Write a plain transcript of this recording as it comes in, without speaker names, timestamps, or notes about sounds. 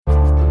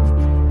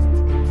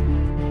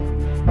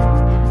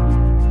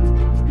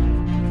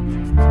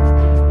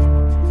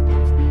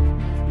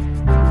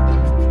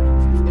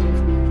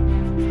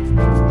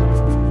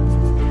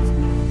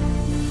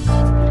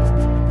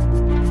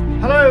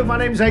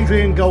name's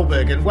Adrian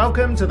Goldberg and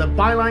welcome to the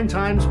Byline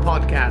Times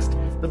podcast.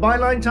 The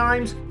Byline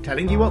Times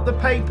telling you what the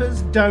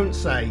papers don't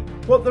say,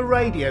 what the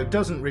radio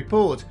doesn't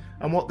report,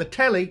 and what the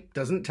telly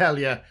doesn't tell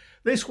you.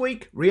 This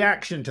week,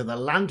 reaction to the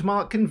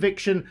landmark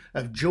conviction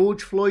of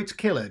George Floyd's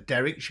killer,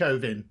 Derek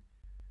Chauvin.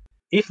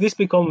 If this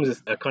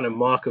becomes a kind of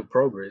mark of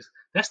progress,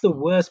 that's the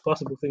worst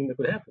possible thing that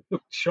could happen.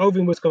 Look,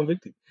 Chauvin was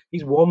convicted.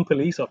 He's one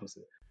police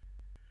officer.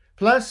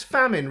 Plus,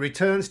 famine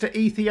returns to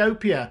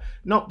Ethiopia,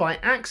 not by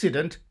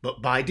accident,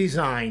 but by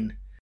design.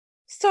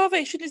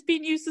 Starvation is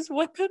being used as a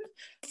weapon.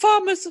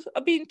 Farmers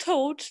are being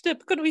told they're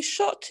going to be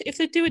shot if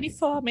they do any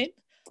farming.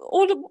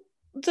 All of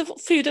the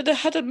food that they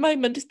had at the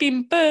moment is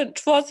being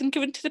burnt rather than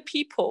given to the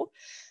people.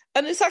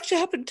 And it's actually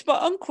happened to my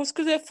uncles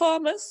because they're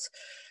farmers.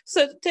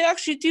 So they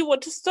actually do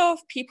want to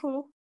starve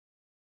people.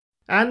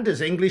 And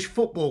as English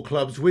football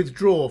clubs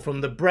withdraw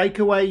from the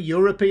breakaway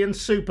European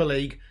Super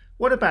League,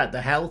 what about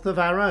the health of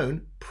our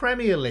own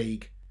Premier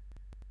League?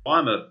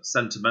 I'm a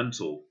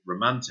sentimental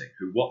romantic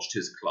who watched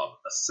his club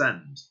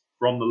ascend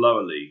from the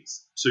lower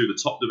leagues to the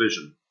top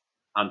division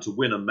and to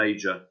win a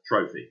major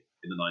trophy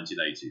in the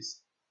 1980s.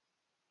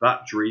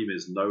 That dream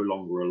is no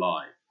longer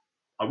alive.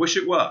 I wish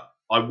it were.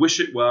 I wish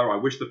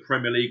the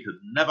Premier League had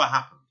never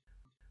happened.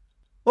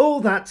 All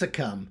that to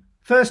come.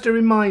 First, a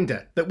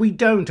reminder that we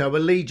don't owe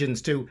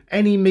allegiance to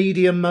any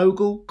media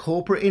mogul,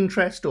 corporate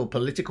interest or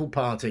political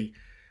party.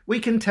 We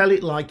can tell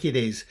it like it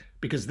is,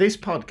 because this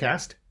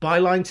podcast,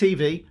 Byline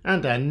TV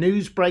and our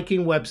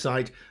news-breaking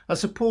website are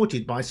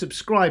supported by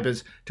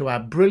subscribers to our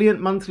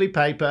brilliant monthly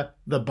paper,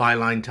 The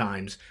Byline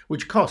Times,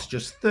 which costs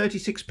just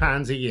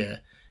 £36 a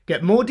year.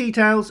 Get more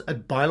details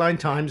at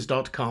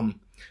bylinetimes.com.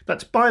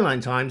 That's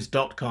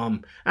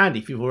bylinetimes.com. And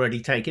if you've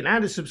already taken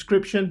out a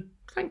subscription,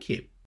 thank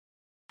you.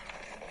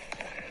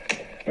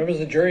 Members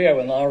of the jury, I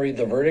will now read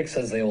the verdicts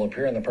as they will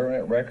appear in the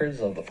permanent records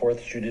of the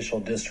 4th Judicial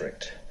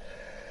District.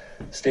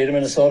 State of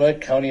Minnesota,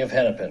 County of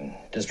Hennepin,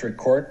 District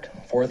Court,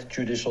 4th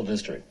Judicial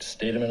District.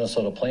 State of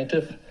Minnesota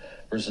Plaintiff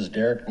versus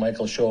Derek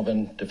Michael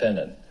Chauvin,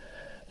 Defendant.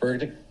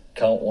 Verdict,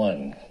 Count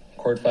 1.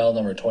 Court File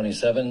Number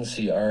 27,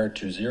 CR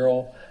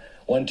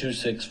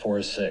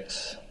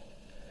 20-12646.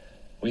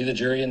 We, the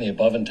jury, in the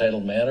above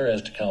entitled matter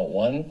as to Count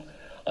 1,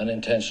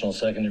 unintentional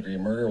second-degree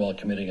murder while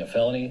committing a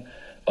felony,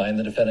 find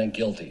the defendant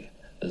guilty.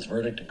 This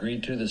verdict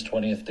agreed to this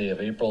 20th day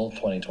of April,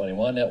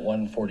 2021 at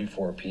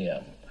 1:44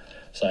 p.m.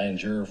 Signed,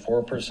 Juror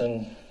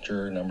Foreperson,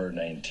 Juror Number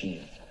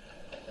 19.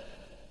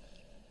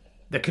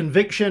 The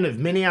conviction of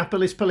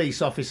Minneapolis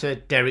police officer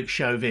Derek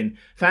Chauvin,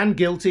 found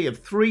guilty of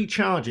 3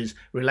 charges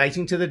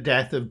relating to the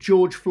death of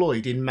George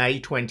Floyd in May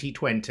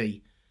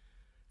 2020.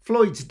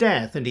 Floyd's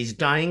death and his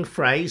dying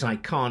phrase, "I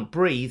can't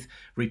breathe,"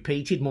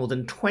 repeated more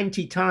than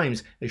 20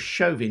 times as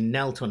Chauvin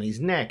knelt on his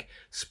neck,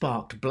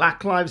 sparked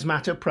Black Lives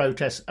Matter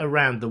protests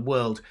around the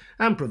world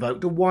and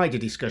provoked a wider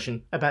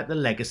discussion about the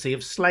legacy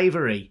of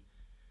slavery.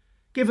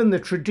 Given the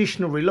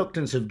traditional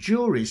reluctance of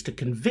juries to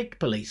convict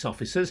police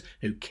officers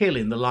who kill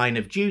in the line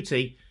of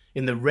duty,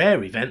 in the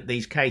rare event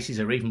these cases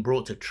are even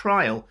brought to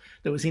trial,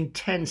 there was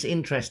intense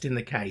interest in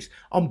the case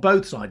on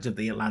both sides of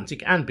the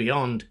Atlantic and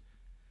beyond.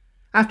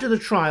 After the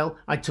trial,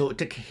 I talked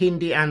to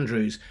Kehinde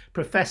Andrews,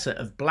 Professor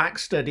of Black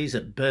Studies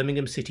at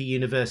Birmingham City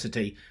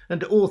University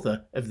and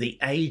author of The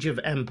Age of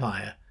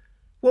Empire.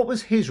 What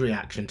was his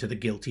reaction to the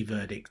guilty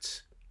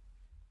verdicts?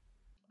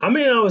 I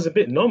mean, I was a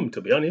bit numb,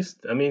 to be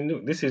honest. I mean,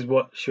 look, this is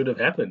what should have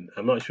happened.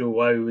 I'm not sure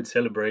why we would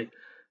celebrate,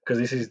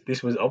 because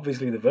this was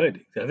obviously the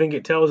verdict. I think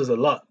it tells us a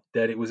lot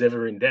that it was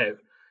ever in doubt,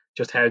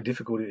 just how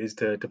difficult it is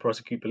to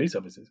prosecute police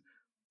officers.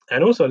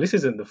 And also, this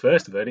isn't the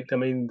first verdict. I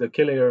mean, the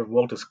killing of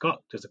Walter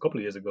Scott just a couple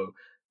of years ago,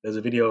 there's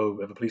a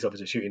video of a police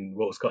officer shooting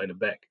Walter Scott in the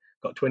back,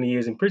 got 20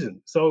 years in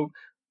prison. So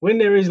when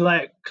there is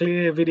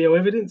clear video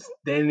evidence,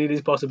 then it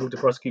is possible to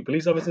prosecute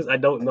police officers. I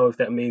don't know if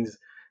that means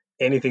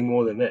anything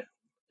more than that,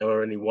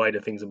 or any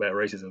wider things about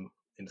racism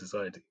in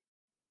society.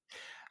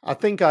 I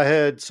think I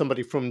heard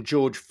somebody from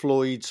George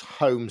Floyd's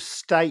home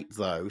state,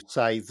 though,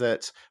 say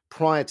that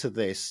prior to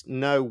this,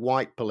 no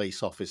white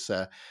police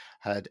officer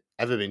had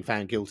ever been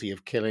found guilty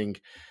of killing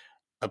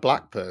a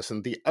black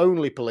person. The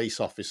only police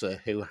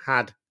officer who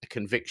had a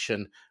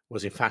conviction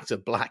was, in fact, a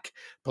black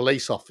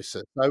police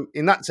officer. So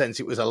in that sense,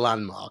 it was a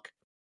landmark.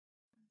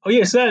 Oh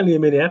yeah, certainly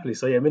in Minneapolis.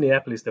 So yeah,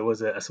 Minneapolis, there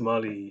was a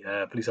Somali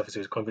police officer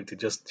who was convicted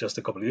just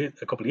a couple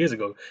of years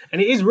ago,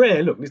 and it is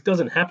rare. Look, this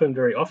doesn't happen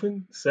very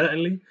often,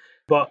 certainly,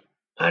 but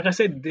like I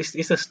said,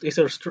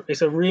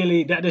 it's a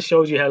really, that just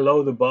shows you how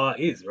low the bar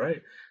is,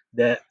 right?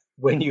 That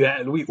when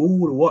we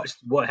all watched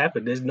what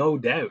happened, there's no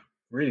doubt.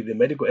 Really, the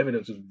medical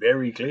evidence was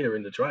very clear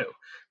in the trial.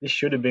 This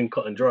should have been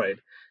cut and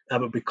dried,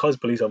 but because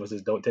police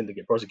officers don't tend to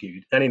get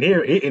prosecuted, and in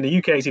the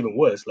UK, it's even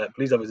worse. Like,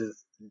 police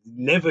officers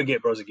never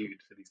get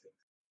prosecuted for these things.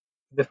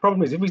 The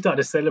problem is, if we start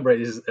to celebrate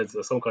this as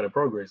some kind of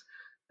progress,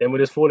 then we're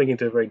just falling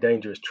into a very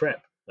dangerous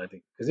trap, I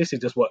think, because this is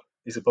just what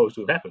is supposed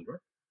to have happened, right?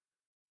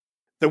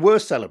 There were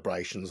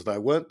celebrations, though,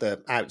 weren't there,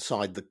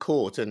 outside the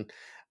court, and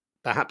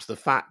perhaps the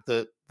fact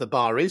that the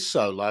bar is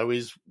so low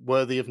is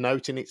worthy of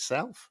note in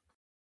itself.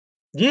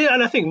 Yeah,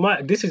 and I think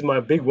this is my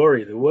big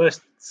worry. The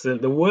worst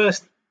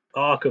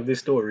arc of this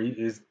story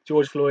is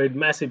George Floyd,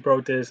 massive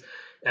protest,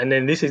 and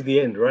then this is the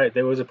end, right?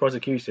 There was a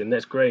prosecution.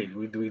 That's great.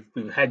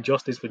 We've had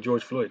justice for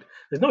George Floyd.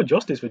 There's no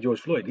justice for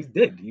George Floyd. He's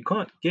dead. You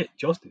can't get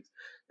justice.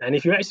 And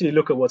if you actually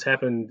look at what's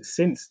happened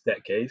since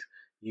that case,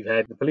 you've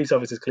had the police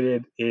officers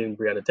cleared in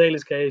Breonna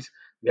Taylor's case.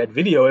 We had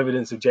video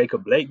evidence of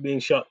Jacob Blake being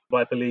shot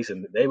by police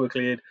and they were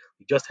cleared.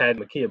 We just had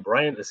Ma'Khia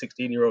Bryant, a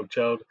 16-year-old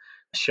child,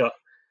 shot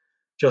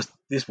just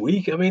this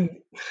week. I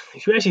mean,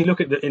 if you actually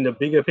look at in the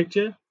bigger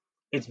picture,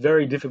 it's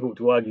very difficult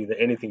to argue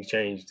that anything's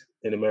changed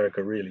in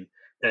America, really.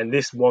 And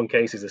this one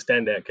case is a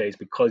standout case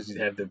because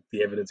you have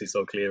the evidence is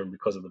so clear and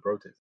because of the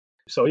protest.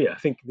 So, yeah, I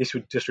think this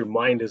would just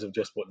remind us of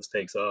just what the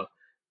stakes are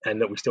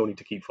and that we still need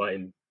to keep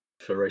fighting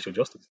for racial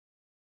justice.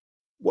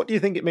 What do you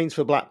think it means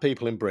for black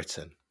people in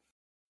Britain?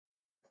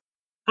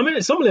 I mean,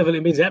 at some level,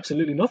 it means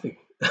absolutely nothing.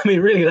 I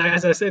mean, really, like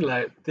as I said,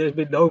 like there's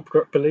been no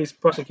police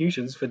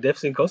prosecutions for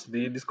deaths in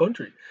custody in this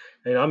country.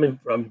 And I'm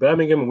in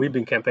Birmingham, and we've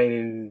been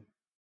campaigning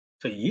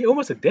for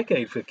almost a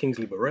decade for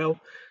Kingsley Burrell,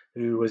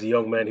 who was a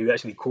young man who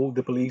actually called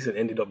the police and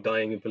ended up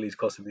dying in police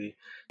custody.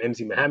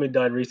 MC Muhammad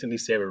died recently.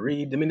 Sarah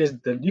Reed. I mean,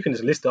 you can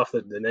just list off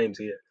the names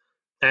here.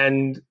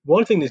 And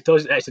one thing that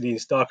does actually in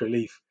stark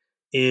relief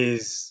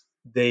is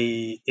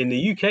in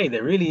the UK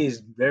there really is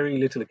very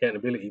little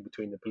accountability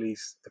between the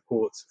police, the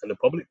courts, and the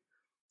public.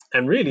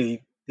 And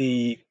really,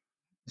 there's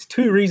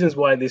two reasons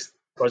why this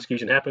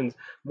prosecution happens.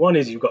 One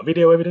is you've got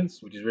video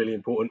evidence, which is really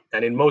important.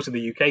 And in most of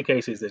the UK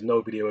cases, there's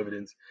no video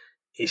evidence.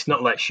 It's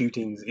not like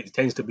shootings. It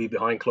tends to be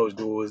behind closed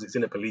doors. It's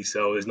in a police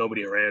cell. There's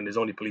nobody around. There's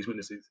only police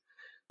witnesses.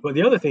 But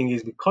the other thing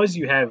is because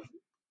you have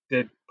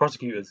the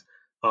prosecutors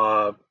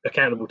are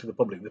accountable to the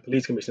public, the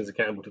police commission is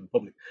accountable to the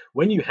public.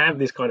 When you have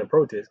this kind of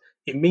protest,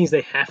 it means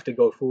they have to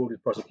go forward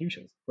with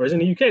prosecutions. Whereas in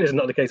the UK, that's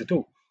not the case at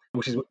all,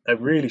 which is a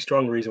really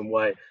strong reason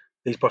why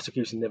these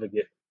prosecutions never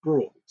get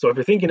brought. So if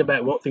we're thinking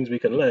about what things we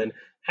can learn,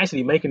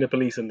 actually making the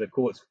police and the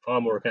courts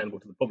far more accountable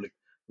to the public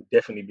would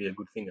definitely be a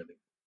good thing, I think.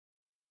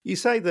 You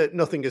say that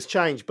nothing has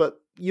changed, but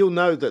you'll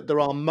know that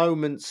there are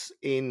moments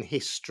in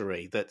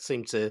history that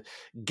seem to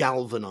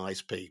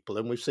galvanize people.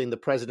 And we've seen the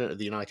President of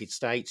the United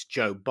States,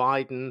 Joe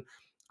Biden,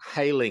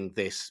 hailing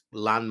this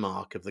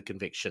landmark of the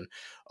conviction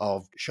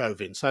of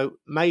Chauvin. So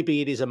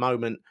maybe it is a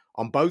moment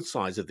on both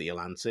sides of the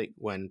Atlantic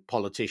when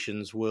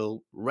politicians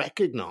will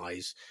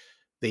recognize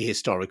the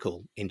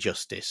historical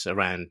injustice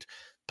around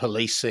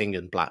policing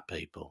and black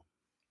people.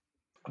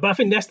 But I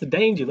think that's the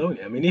danger, though.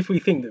 I mean, if we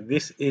think that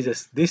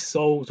this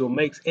solves or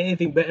makes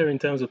anything better in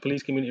terms of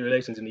police community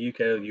relations in the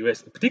UK or the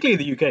US,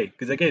 particularly the UK,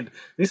 because again,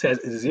 this has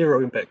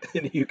zero impact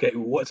in the UK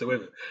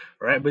whatsoever,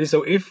 right? But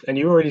so and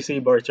you already see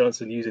Boris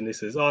Johnson using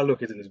this as, oh,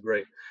 look, isn't this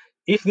great?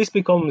 If this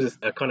becomes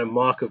a kind of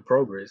mark of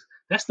progress,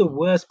 that's the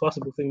worst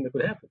possible thing that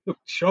could happen. Look,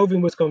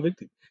 Chauvin was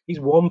convicted. He's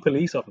one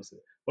police officer.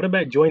 What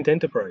about joint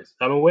enterprise?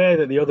 I'm aware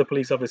that the other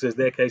police officers,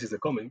 their cases are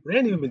coming, but they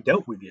haven't even been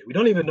dealt with yet. We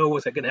don't even know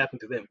what's going to happen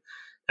to them.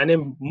 And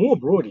then more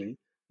broadly,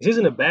 this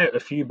isn't about a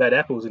few bad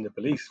apples in the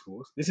police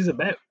force. This is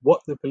about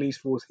what the police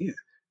force is.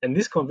 And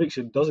this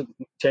conviction doesn't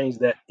change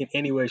that in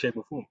any way, shape,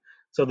 or form.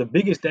 So the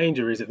biggest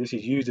danger is that this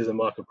is used as a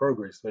mark of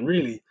progress. And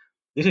really,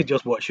 this is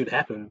just what should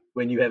happen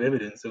when you have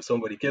evidence of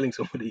somebody killing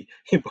somebody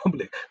in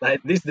public.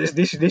 Like this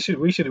should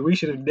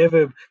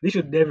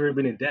never have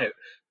been in doubt.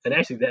 And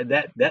actually,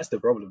 that's the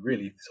problem,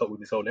 really, with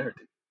this whole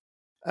narrative.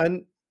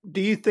 And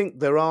do you think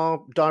there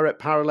are direct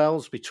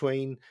parallels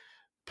between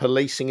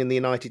policing in the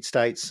United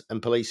States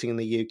and policing in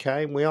the UK?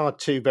 And we are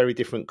two very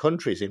different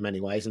countries in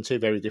many ways and two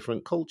very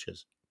different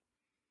cultures.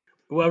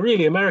 Well,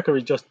 really, America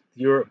is just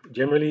Europe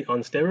generally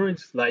on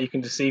steroids. Like you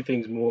can just see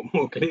things more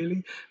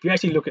clearly. If you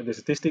actually look at the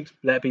statistics,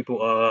 black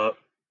people are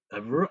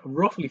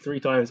roughly 3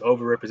 times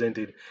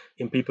overrepresented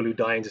in people who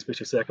die in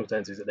suspicious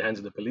circumstances at the hands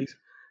of the police.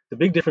 The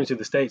big difference in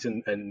the States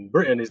and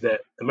Britain is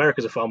that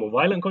America is a far more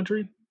violent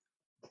country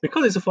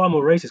because it's a far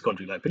more racist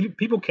country. Like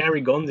people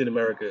carry guns in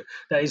America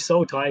that is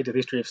so tied to the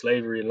history of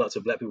slavery and lots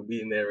of black people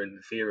being there and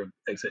the fear of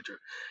etc.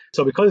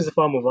 So because it's a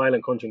far more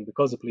violent country and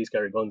because the police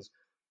carry guns,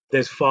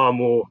 there's far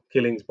more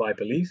killings by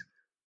police.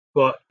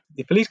 But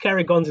if police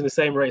carry guns in the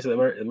same rates that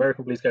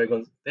American police carry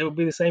guns, there would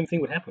be the same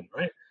thing would happen,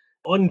 right?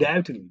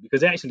 Undoubtedly,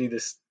 because actually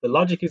the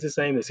logic is the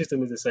same, the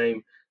system is the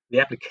same, the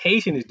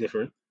application is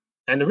different.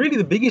 And really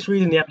the biggest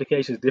reason the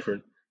application is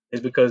different is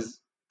because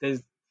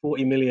there's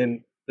 40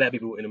 million black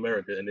people in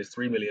America and there's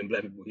 3 million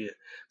black people here.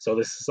 So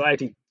the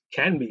society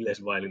can be less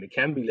violent, it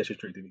can be less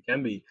restrictive,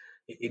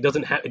 it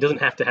doesn't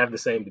have to have the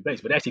same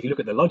debates. But actually, if you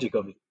look at the logic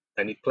of it,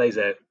 and it plays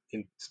out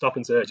in stop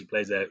and search, it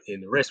plays out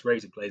in arrest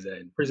rates, it plays out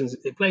in prisons,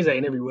 it plays out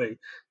in every way,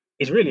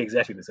 it's really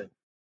exactly the same.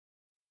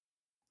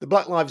 The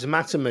Black Lives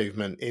Matter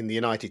movement in the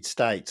United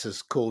States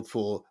has called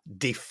for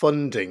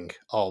defunding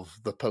of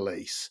the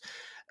police.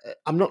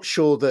 I'm not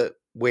sure that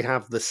we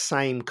have the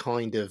same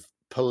kind of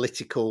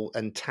political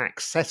and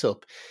tax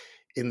setup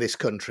in this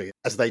country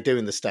as they do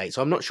in the States.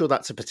 I'm not sure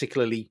that's a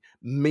particularly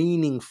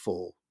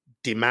meaningful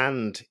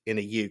demand in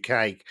a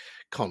UK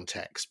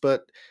context,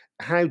 but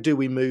how do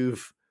we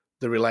move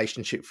the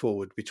relationship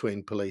forward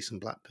between police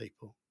and black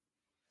people?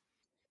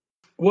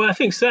 Well, I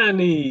think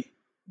certainly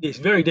It's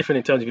very different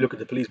in terms of, if you look at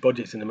the police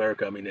budgets in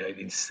America. I mean, they're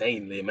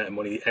insane, the amount of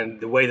money and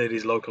the way that it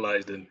is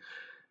localized, and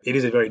it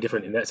is very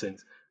different in that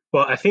sense.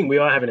 But I think we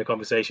are having a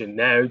conversation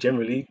now,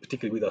 generally,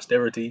 particularly with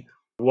austerity.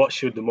 What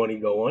should the money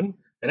go on?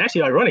 And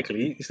actually,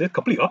 ironically, it's the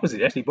complete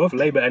opposite. Actually, both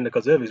Labour and the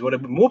Conservatives want to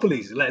put more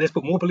police. Like, let's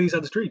put more police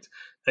on the streets,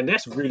 and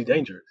that's really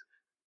dangerous.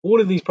 All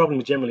of these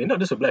problems generally, not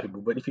just for black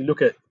people, but if you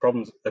look at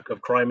problems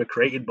of crime, are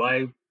created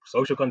by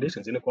social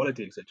conditions,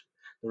 inequality, etc.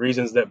 The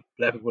reasons that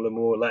black people are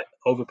more like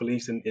over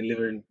policed and live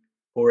in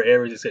poorer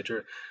areas,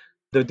 etc.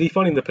 The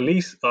defunding the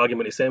police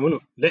argument is saying, well,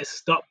 look, let's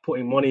stop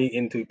putting money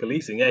into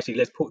policing. Actually,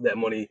 let's put that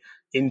money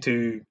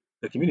into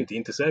the community,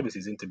 into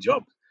services, into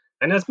jobs.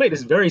 And let's make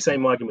this very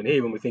same argument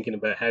here when we're thinking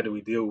about how do we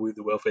deal with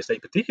the welfare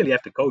state, particularly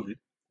after COVID,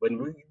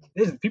 when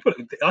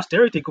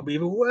austerity could be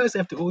even worse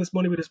after all this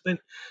money we've spent.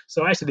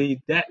 So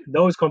actually,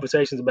 those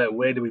conversations about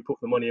where do we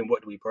put the money and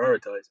what do we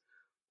prioritize,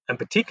 and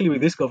particularly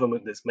with this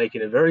government that's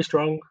making a very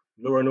strong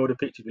law and order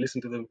pitch, if you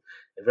listen to them,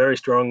 a very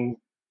strong,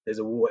 there's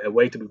a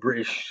way to be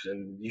British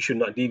and you should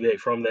not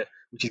deviate from that,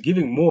 which is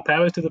giving more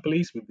powers to the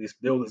police with this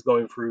bill that's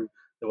going through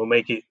that will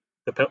make it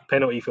the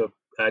penalty for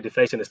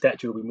defacing a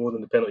statue will be more than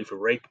the penalty for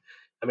rape.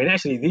 I mean,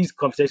 actually, these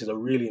conversations are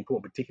really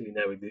important, particularly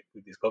now with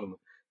this government.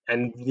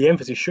 And the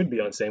emphasis should be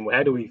on saying, well,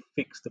 how do we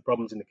fix the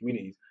problems in the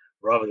communities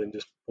rather than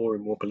just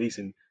pouring more police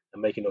in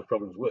and making those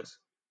problems worse?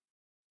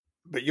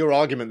 But your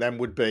argument then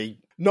would be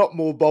not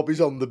more bobbies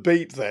on the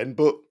beat then,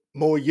 but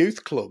more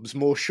youth clubs,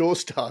 more Sure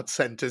Start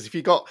centres. If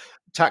you got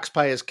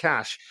taxpayers'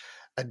 cash,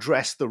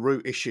 address the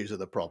root issues of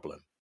the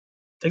problem.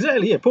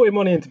 Exactly, yeah. Putting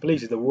money into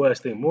police is the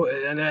worst thing.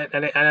 And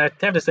I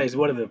have to say, it's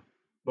one of the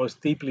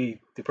most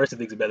deeply depressive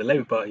things about the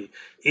Labour Party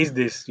is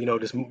this,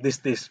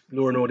 this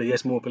law and order,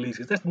 yes, more police.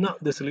 Because that's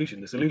not the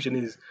solution. The solution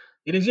is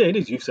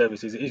youth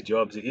services, it is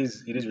jobs, it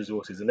is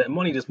resources, and that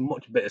money is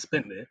much better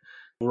spent there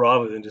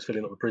rather than just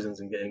filling up the prisons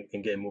and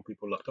getting more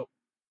people locked up.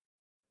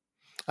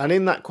 And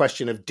in that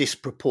question of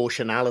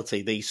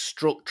disproportionality, these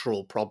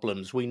structural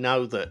problems, we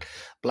know that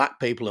black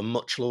people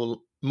are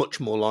much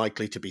more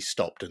likely to be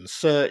stopped and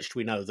searched.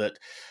 We know that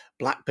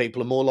black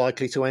people are more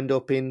likely to end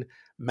up in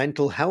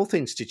mental health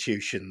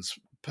institutions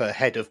per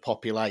head of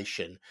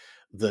population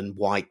than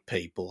white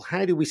people.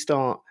 How do we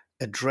start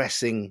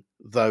addressing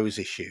those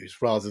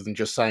issues rather than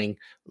just saying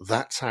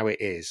that's how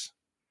it is?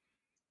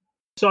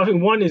 So I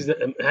think one is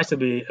that it has to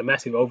be a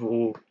massive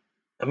overhaul.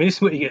 I mean, this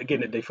is what you get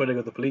again at the defunding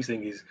of the police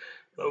thing is,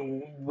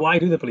 why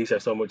do the police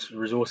have so much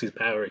resources,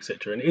 power,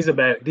 etc.? And it is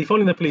about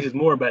defunding the police is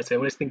more about saying,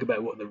 well, let's think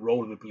about what the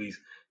role of the police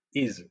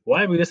is.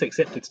 Why have we just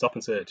accepted stop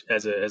and search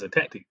as a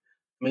tactic?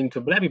 I mean,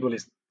 for black people,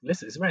 it's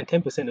around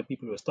 10% of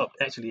people who are stopped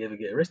actually ever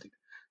get arrested.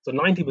 So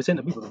 90%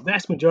 of people, the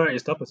vast majority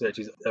of stop and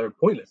searches are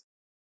pointless.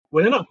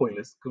 Well, they're not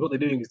pointless because what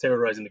they're doing is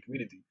terrorizing the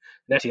community.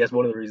 And actually, that's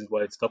one of the reasons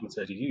why stop and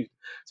search is used.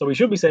 So we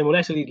should be saying, well,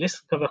 actually,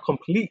 let's have a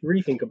complete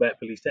rethink about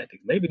police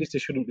tactics. Maybe this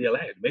just shouldn't be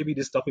allowed. Maybe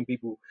just stopping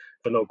people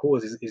for no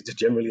cause is just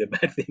generally a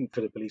bad thing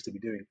for the police to be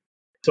doing.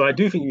 So I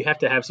do think you have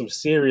to have some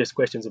serious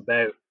questions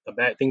about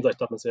things like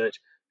stop and search.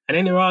 And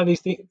then there are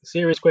these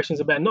serious questions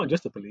about not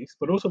just the police,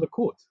 but also the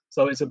courts.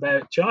 So it's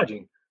about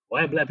charging.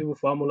 Why are black people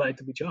far more likely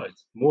to be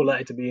charged, more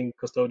likely to be in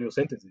custodial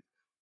sentences?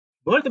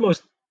 One of the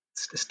most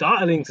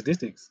startling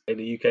statistics in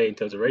the UK in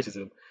terms of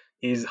racism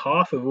is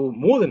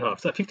more than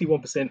half, it's like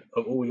 51%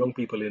 of all young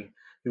people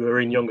who are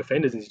in young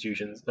offenders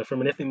institutions are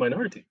from an ethnic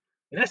minority.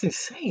 And that's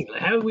insane.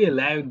 Like, how have we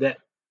allowed that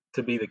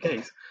to be the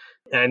case?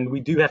 And we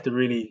do have to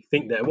really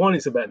think that, one,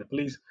 it's about the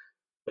police,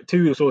 but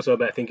two, it's also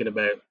about thinking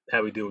about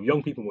how we deal with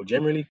young people more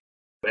generally.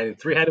 And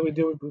three, how do we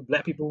deal with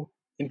black people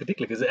in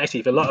particular? Because actually,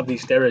 if a lot of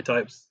these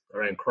stereotypes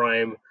around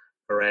crime,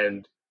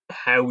 around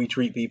how we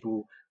treat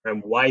people,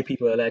 around why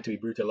people are allowed to be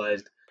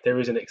brutalized, there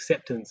is an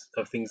acceptance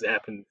of things that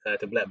happen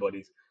to black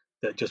bodies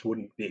that just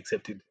wouldn't be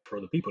accepted for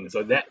other people. And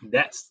so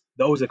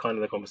those are kind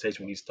of the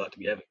conversation we need to start to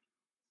be having.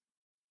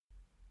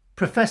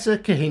 Professor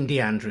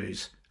Kehinde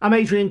Andrews. I'm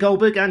Adrian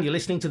Goldberg, and you're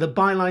listening to the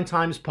Byline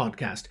Times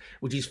podcast,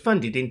 which is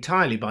funded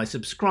entirely by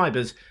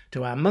subscribers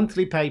to our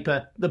monthly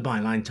paper, The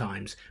Byline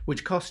Times,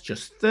 which costs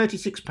just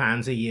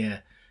 £36 a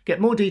year.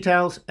 Get more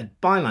details at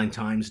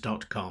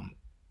bylinetimes.com.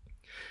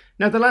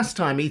 Now, the last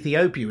time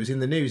Ethiopia was in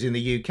the news in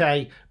the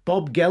UK,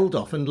 Bob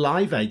Geldof and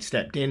Live Aid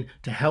stepped in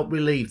to help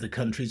relieve the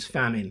country's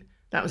famine.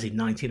 That was in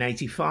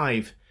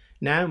 1985.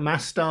 Now,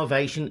 mass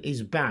starvation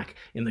is back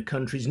in the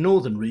country's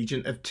northern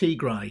region of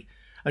Tigray.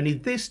 Only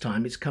this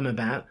time it's come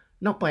about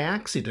not by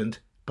accident,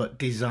 but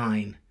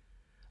design.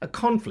 A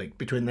conflict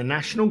between the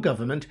national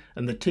government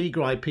and the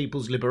Tigray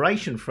People's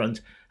Liberation Front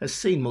has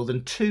seen more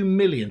than 2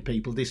 million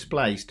people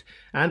displaced,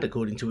 and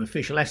according to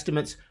official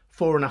estimates,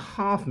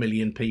 4.5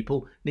 million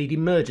people need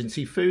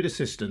emergency food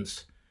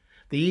assistance.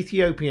 The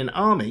Ethiopian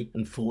army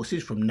and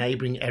forces from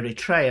neighbouring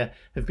Eritrea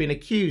have been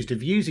accused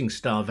of using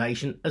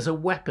starvation as a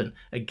weapon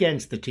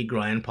against the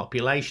Tigrayan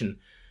population,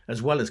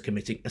 as well as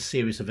committing a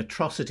series of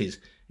atrocities,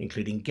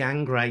 including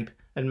gang rape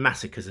and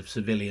massacres of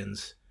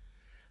civilians.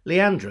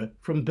 Leandra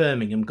from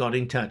Birmingham got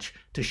in touch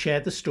to share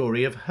the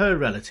story of her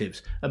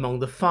relatives among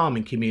the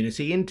farming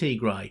community in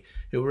Tigray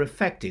who were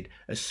affected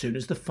as soon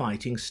as the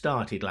fighting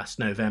started last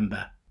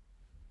November.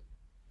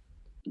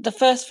 The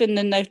first thing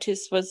they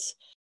noticed was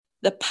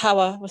the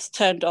power was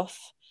turned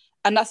off.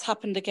 And that's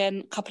happened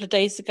again a couple of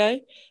days ago.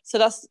 So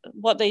that's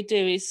what they do,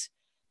 is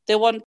they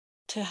want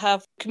to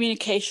have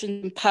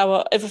communication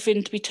power,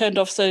 everything to be turned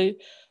off so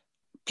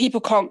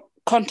people can't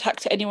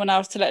contact anyone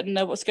else to let them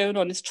know what's going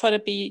on. It's trying to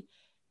be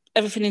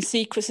everything in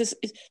secret.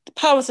 The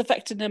power's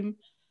affecting them in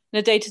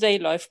their day-to-day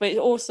life, but it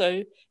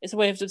also is a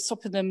way of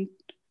stopping them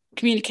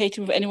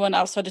communicating with anyone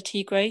outside of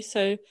Tigray.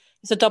 So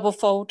it's a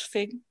double-fold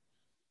thing.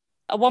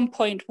 At one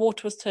point,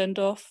 water was turned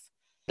off.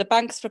 The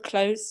banks were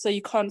closed, so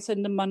you can't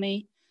send them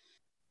money.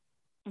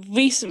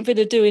 Recent thing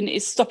they're doing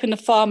is stopping the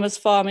farmers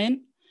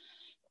farming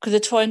because they're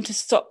trying to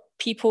stop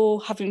people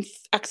having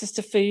access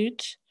to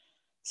food.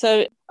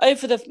 So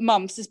over the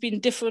months, there's been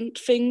different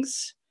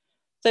things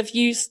they've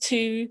used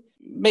to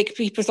make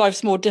people's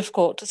lives more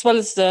difficult, as well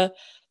as the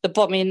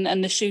bombing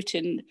and the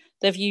shooting.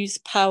 They've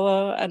used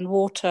power and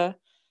water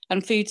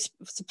and food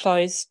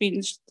supplies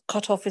being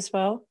cut off as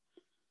well.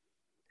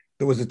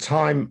 There was a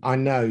time, I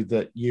know,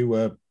 that you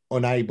were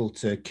unable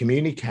to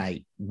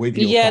communicate with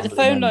your family. The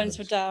phone members. lines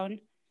were down.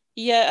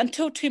 Yeah,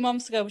 until 2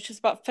 months ago, which was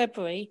about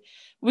February,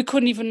 we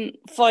couldn't even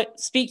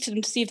speak to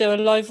them to see if they were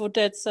alive or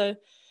dead. So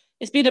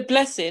it's been a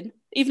blessing.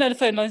 Even though the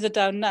phone lines are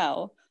down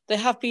now, they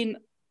have been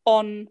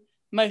on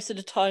most of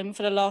the time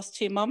for the last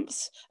 2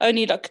 months.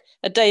 Only like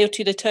a day or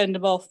two they turned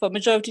them off, but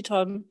majority of the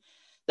time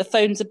the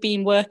phones have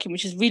been working,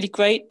 which is really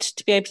great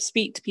to be able to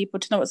speak to people,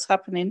 to know what's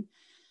happening.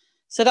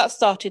 So that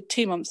started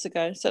 2 months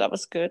ago, so that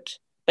was good.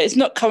 But it's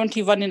not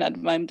currently running at the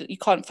moment. You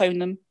can't phone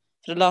them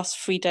for the last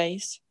 3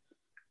 days.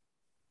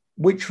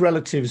 Which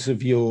relatives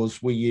of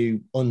yours were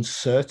you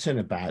uncertain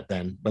about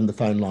then when the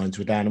phone lines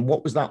were down? And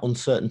what was that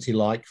uncertainty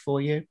like for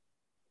you?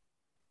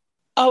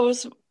 I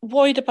was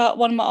worried about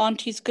one of my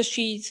aunties because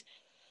she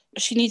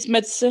needs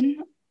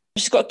medicine.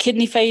 She's got a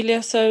kidney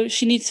failure, so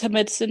she needs her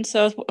medicine.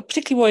 So I was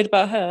particularly worried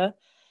about her.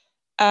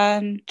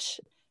 And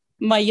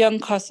my young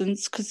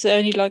cousins, because they're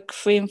only like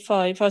 3 and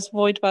 5, I was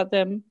worried about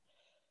them.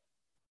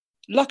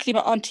 Luckily,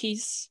 my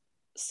auntie's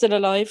still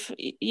alive,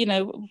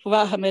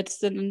 without her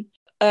medicine.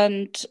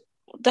 And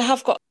they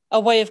have got a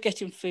way of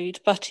getting food,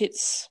 but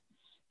it's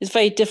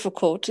very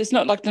difficult. It's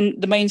not like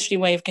the mainstream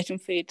way of getting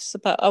food.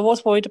 But I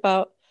was worried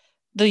about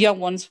the young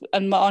ones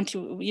and my auntie,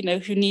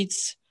 who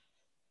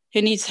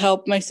needs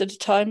help most of the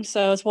time.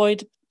 So I was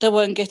worried they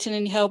weren't getting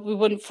any help.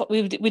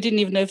 We didn't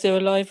even know if they were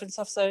alive and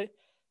stuff. So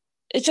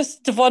it's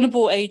just the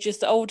vulnerable ages,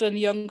 the older and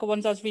the younger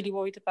ones, I was really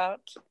worried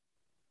about.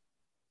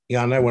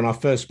 Yeah, I know when I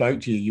first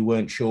spoke to you, you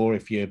weren't sure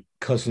if your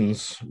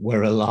cousins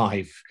were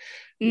alive.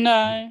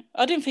 No,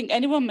 I didn't think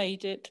anyone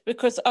made it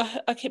because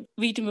I kept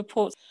reading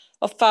reports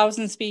of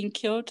thousands being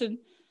killed, and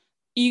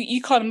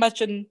you can't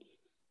imagine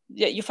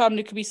that your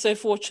family could be so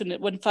fortunate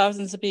when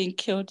thousands are being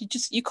killed.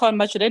 You can't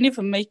imagine any of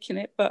them making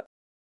it, but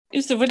it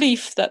was a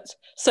relief that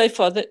so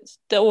far that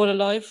they're all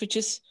alive, which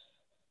is,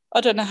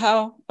 I don't know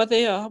how, but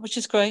they are, which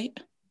is great.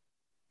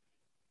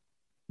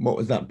 What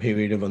was that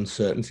period of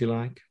uncertainty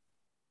like?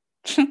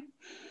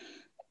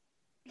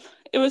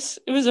 It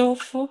was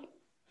awful.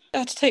 I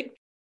had to take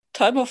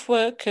time off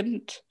work,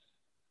 and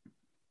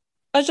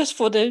I just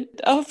thought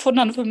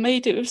none of them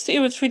made it.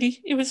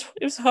 It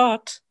was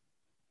hard.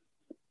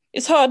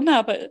 It's hard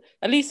now, but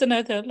at least I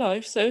know they're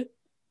alive. So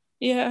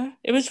yeah,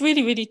 it was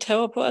really, really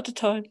terrible at the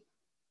time.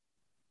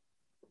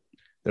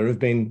 There have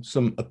been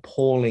some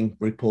appalling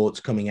reports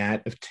coming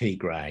out of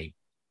Tigray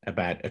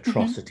about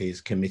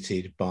atrocities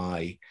committed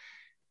by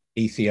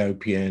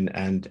Ethiopian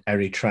and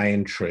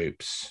Eritrean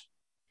troops.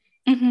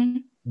 Mm-hmm.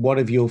 What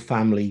have your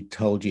family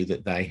told you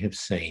that they have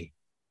seen?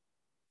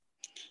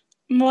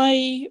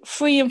 My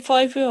 3 and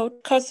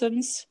 5-year-old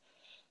cousins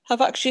have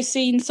actually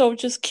seen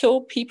soldiers kill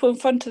people in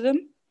front of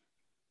them.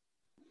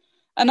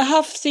 And I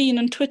have seen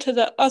on Twitter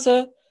that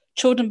other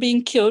children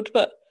being killed,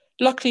 but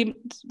luckily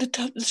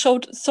the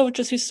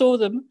soldiers who saw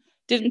them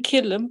didn't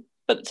kill them,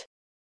 but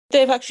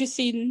they've actually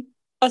seen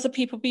other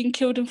people being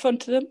killed in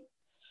front of them.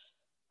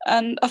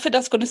 And I think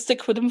that's going to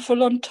stick with them for a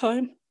long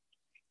time.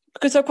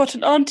 Because I've got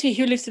an auntie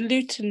who lives in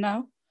Luton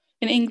now,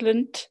 in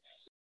England.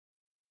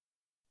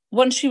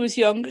 When she was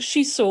young,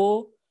 she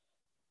saw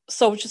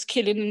soldiers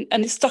killing,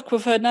 and it stuck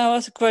with her now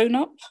as a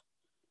grown-up.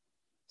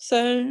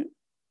 So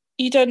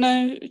you don't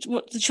know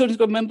what the children's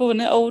going to remember when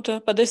they're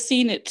older, but they've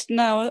seen it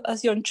now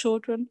as young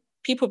children.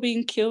 People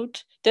being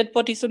killed, dead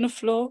bodies on the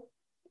floor.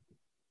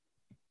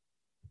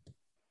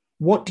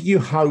 What do you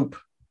hope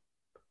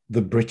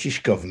the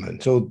British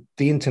government or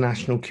the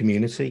international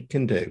community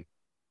can do?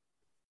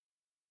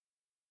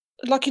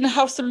 Like in the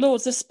House of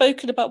Lords, they've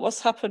spoken about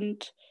what's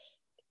happened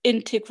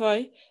in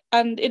Tigray,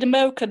 and in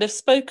America, they've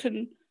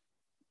spoken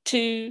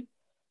to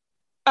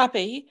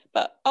Abiy,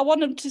 but I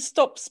want them to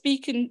stop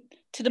speaking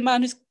to the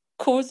man who's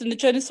causing the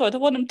genocide. I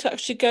want them to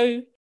actually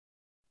go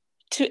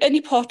to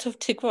any part of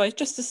Tigray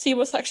just to see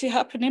what's actually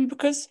happening,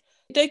 because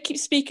they keep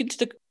speaking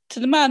to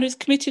the man who's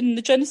committing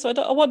the genocide.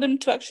 I want them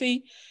to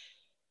actually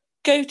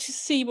go to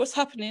see what's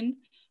happening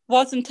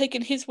rather than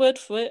taking his word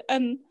for it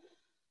and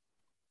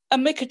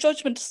make a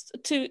judgment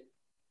to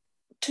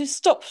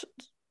stop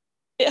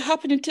it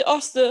happening to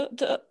us,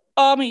 the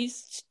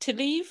armies to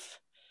leave,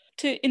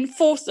 to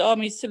enforce the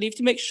armies to leave,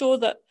 to make sure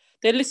that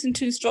they listen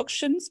to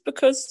instructions,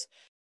 because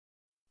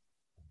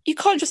you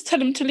can't just tell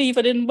them to leave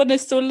and then when they're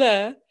still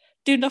there,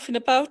 do nothing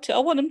about it. I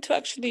want them to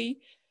actually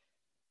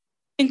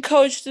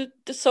encourage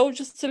the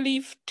soldiers to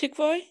leave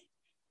Tigray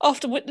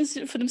after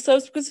witnessing it for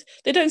themselves, because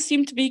they don't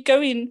seem to be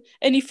going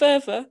any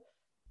further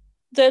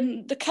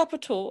than the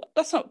capital.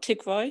 That's not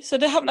Tigray. So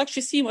they haven't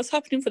actually seen what's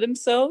happening for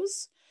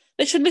themselves.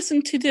 They should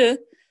listen to the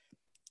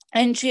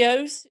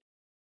NGOs.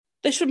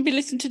 They shouldn't be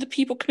listening to the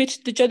people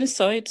committing the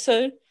genocide.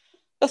 So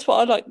that's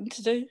what I'd like them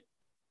to do.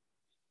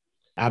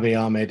 Abiy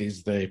Ahmed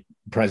is the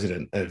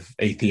president of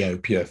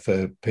Ethiopia,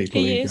 for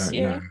people who don't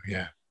know.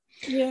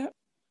 Yeah.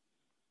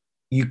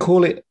 You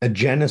call it a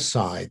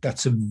genocide.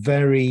 That's a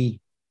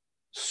very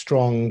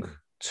strong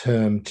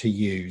term to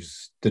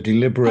use. The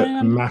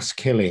deliberate mass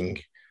killing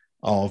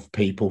of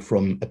people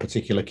from a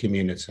particular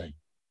community.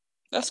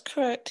 That's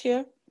correct,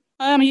 yeah.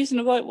 I am using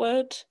the right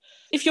word.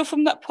 If you're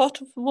from that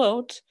part of the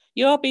world,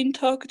 you are being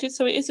targeted,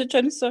 so it is a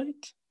genocide.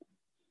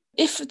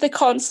 If they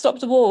can't stop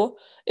the war,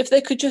 if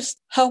they could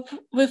just help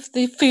with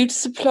the food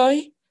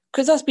supply,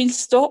 because that's been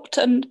stopped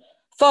and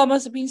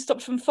farmers have been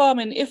stopped from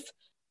farming. If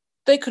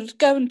they could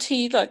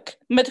guarantee like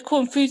medical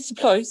and food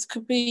supplies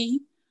could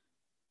be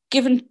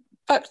given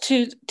back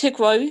to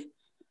Tigray,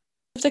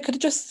 if they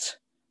could just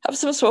have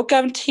some sort of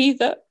guarantee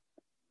that...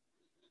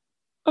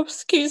 Oh,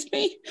 excuse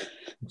me.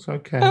 It's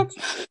okay.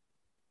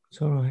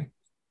 It's all right.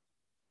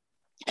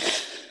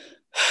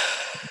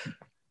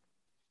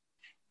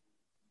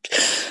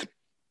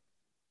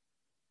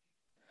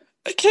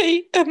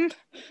 Okay,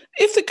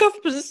 if the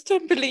governments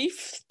don't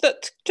believe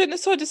that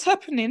genocide is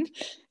happening,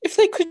 if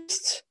they could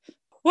just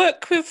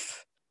work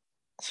with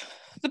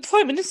the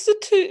Prime Minister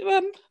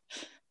to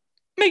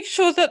make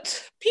sure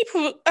that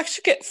people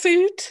actually get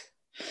food,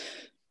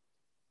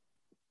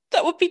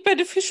 that would be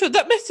beneficial.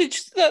 That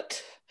message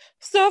that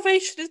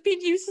starvation is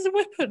being used as a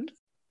weapon,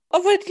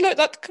 I'd really like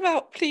that to come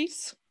out,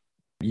 please.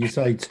 You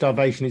say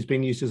starvation is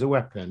being used as a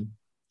weapon?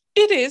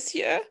 It is,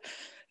 yeah.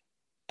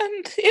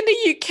 And in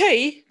the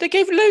UK, they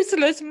gave loads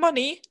and loads of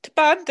money to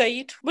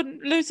Band-Aid when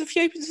loads of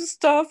Ethiopians were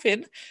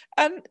starving.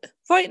 And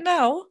right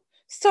now,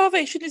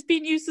 starvation is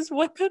being used as a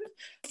weapon.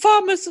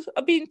 Farmers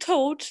are being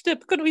told they're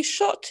going to be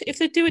shot if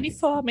they do any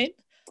farming.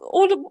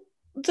 All of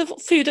the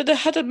food that they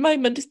had at the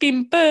moment is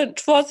being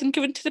burnt rather than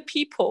given to the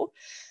people.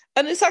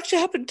 And it's actually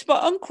happened to my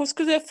uncles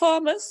because they're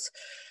farmers.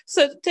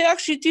 So they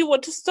actually do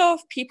want to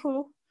starve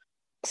people.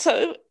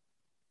 So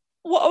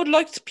what I would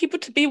like people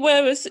to be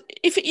aware is,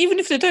 even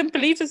if they don't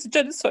believe there's a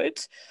genocide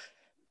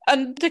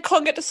and they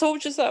can't get the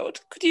soldiers out,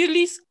 could you at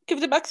least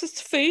give them access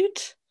to food?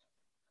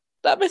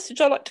 That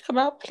message I'd like to come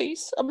out,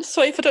 please. I'm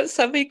sorry if I don't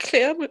sound very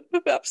clear. I'm a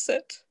bit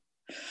upset.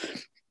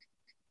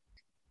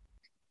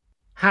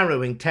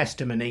 Harrowing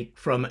testimony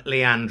from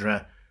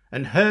Leandra,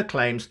 and her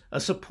claims are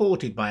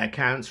supported by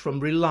accounts from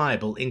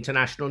reliable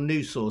international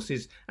news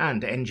sources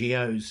and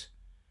NGOs.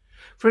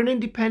 For an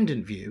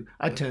independent view,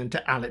 I turned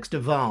to Alex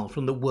Duval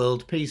from the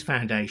World Peace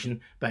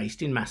Foundation,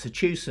 based in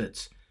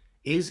Massachusetts.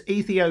 Is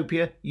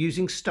Ethiopia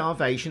using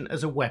starvation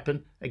as a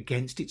weapon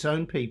against its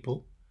own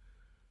people?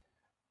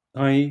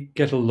 I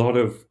get a lot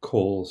of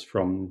calls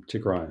from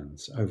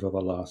Tigrayans over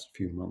the last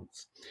few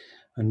months.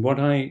 And what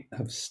I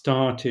have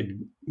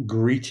started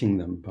greeting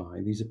them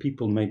by, these are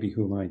people maybe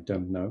whom I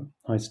don't know,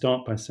 I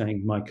start by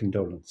saying my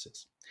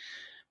condolences.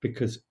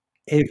 Because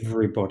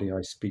everybody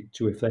I speak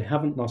to, if they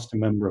haven't lost a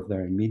member of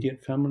their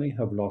immediate family,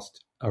 have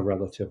lost a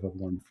relative of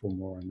one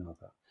form or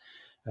another.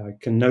 I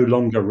can no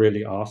longer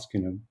really ask,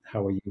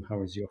 how are you?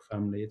 How is your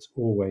family? It's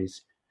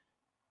always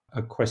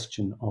a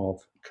question of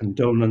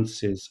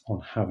condolences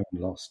on having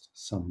lost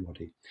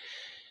somebody.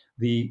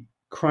 The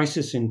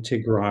crisis in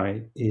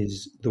Tigray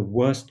is the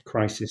worst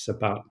crisis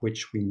about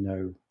which we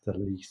know the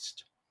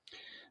least.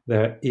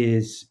 There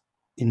is,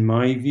 in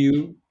my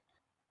view,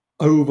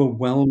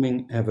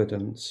 overwhelming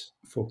evidence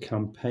for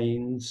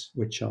campaigns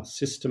which are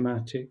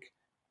systematic,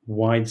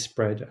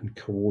 widespread, and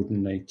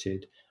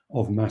coordinated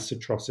of mass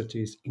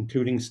atrocities,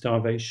 including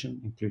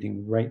starvation,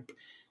 including rape,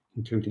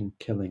 including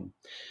killing.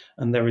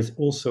 And there is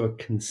also a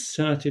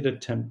concerted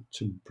attempt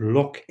to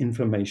block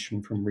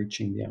information from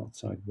reaching the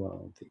outside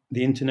world.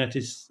 The internet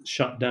is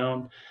shut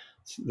down,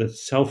 the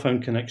cell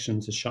phone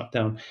connections are shut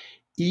down.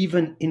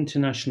 Even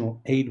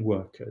international aid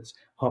workers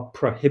are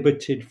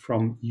prohibited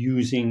from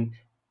using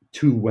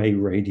two-way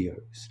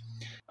radios.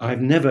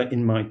 I've never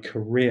in my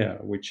career,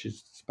 which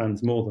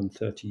spans more than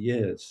 30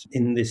 years,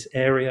 in this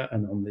area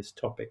and on this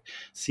topic,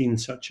 seen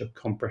such a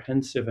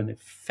comprehensive and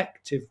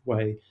effective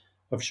way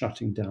of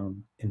shutting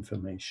down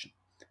information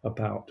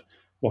about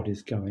what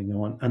is going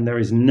on. And there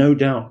is no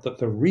doubt that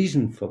the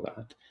reason for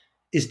that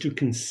is to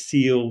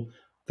conceal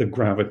the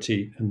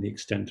gravity and the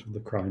extent of the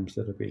crimes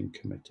that are being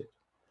committed.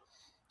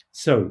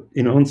 So,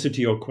 in answer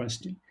to your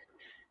question,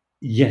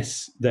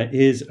 yes, there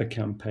is a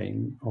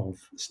campaign of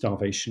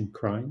starvation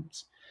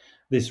crimes.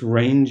 This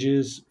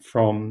ranges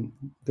from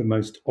the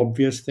most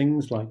obvious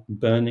things like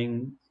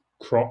burning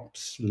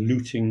crops,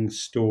 looting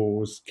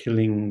stores,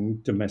 killing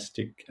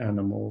domestic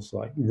animals,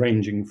 like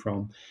ranging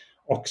from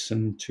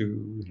oxen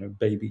to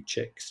baby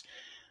chicks,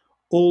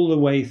 all the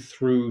way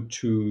through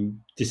to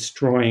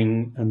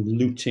destroying and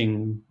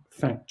looting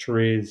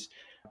factories,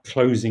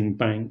 closing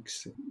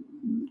banks,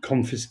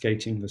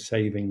 confiscating the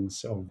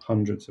savings of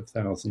hundreds of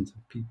thousands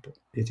of people.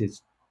 It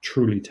is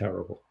truly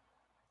terrible.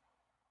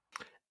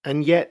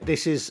 And yet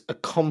this is a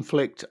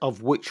conflict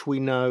of which we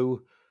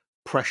know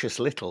precious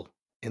little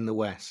in the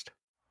West.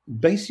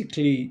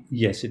 Basically,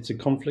 yes, it's a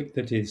conflict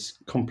that is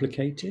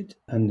complicated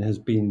and has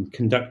been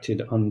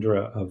conducted under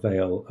a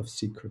veil of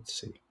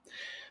secrecy.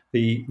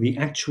 The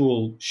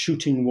actual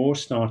shooting war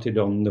started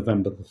on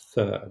November the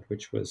 3rd,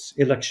 which was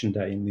Election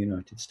Day in the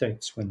United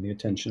States, when the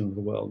attention of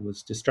the world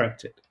was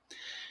distracted.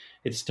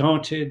 It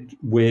started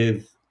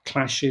with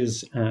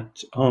clashes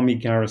at army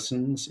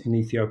garrisons in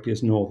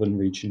Ethiopia's northern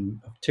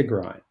region of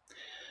Tigray.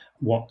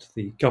 What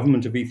the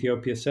government of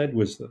Ethiopia said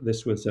was that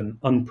this was an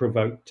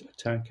unprovoked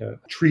attack, a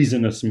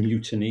treasonous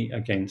mutiny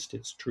against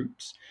its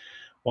troops.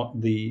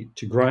 What the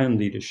Tigrayan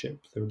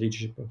leadership, the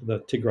leadership of the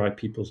Tigray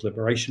People's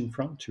Liberation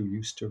Front, who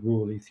used to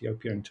rule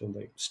Ethiopia until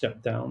they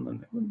stepped down, and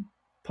they were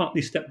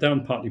partly stepped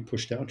down, partly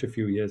pushed out a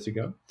few years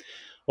ago,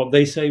 what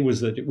they say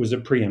was that it was a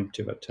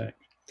preemptive attack.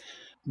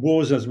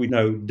 Wars, as we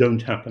know,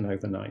 don't happen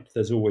overnight.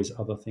 There's always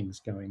other things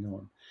going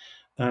on.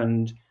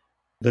 And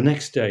the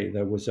next day,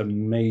 there was a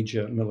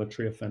major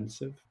military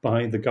offensive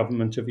by the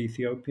government of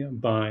Ethiopia,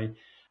 by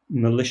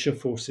militia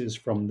forces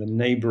from the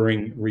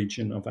neighboring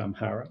region of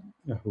Amhara,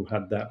 who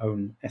had their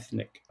own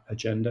ethnic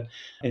agenda,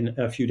 and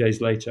a few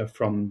days later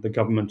from the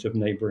government of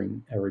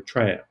neighboring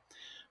Eritrea,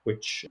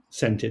 which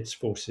sent its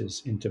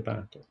forces into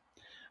battle.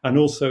 And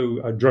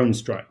also drone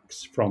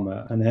strikes from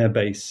an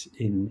airbase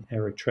in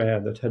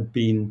Eritrea that had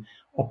been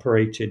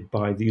operated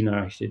by the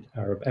United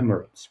Arab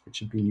Emirates, which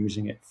had been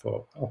using it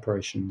for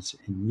operations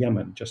in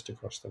Yemen, just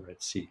across the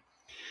Red Sea.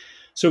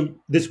 So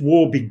this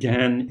war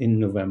began in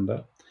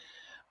November,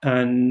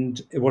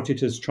 and what it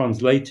has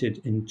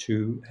translated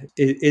into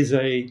is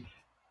a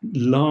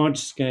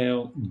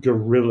large-scale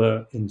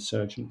guerrilla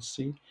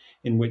insurgency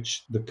in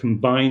which the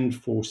combined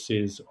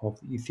forces of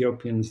the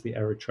Ethiopians, the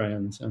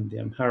Eritreans, and the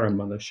Amhara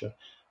militia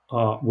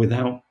are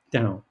without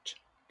doubt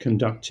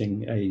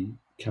conducting a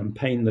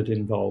campaign that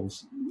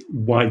involves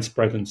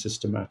widespread and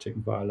systematic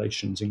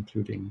violations,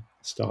 including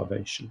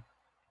starvation.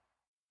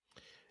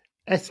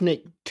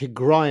 Ethnic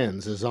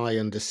Tigrayans, as I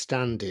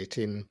understand it,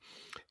 in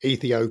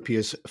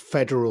Ethiopia's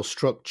federal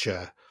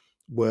structure,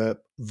 were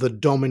the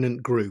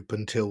dominant group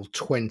until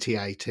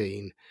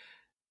 2018.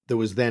 There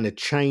was then a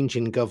change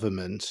in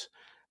government,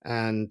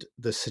 and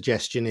the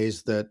suggestion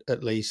is that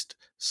at least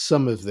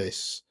some of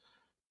this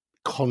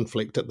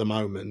conflict at the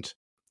moment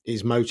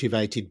is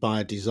motivated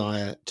by a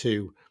desire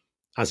to,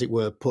 as it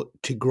were, put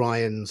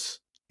Tigrayans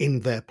in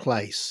their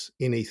place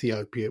in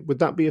Ethiopia. Would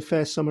that be a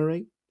fair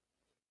summary?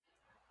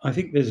 I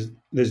think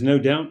there's no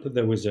doubt that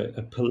there was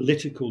a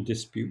political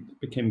dispute that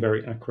became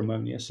very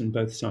acrimonious, and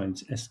both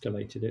sides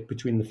escalated it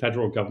between the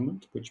federal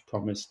government, which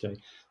promised a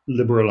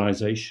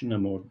liberalization, a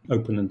more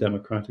open and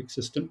democratic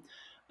system,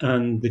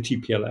 and the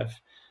TPLF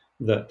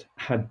that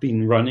had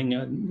been running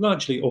a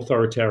largely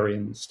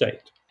authoritarian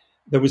state.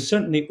 There was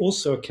certainly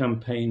also a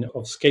campaign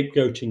of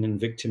scapegoating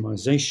and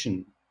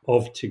victimization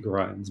of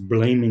Tigrayans,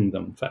 blaming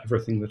them for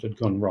everything that had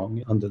gone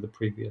wrong under the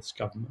previous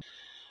government.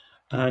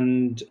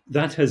 And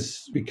that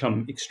has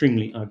become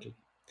extremely ugly.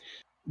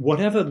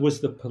 Whatever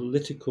was the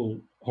political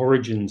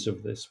origins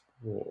of this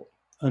war,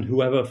 and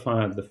whoever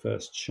fired the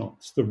first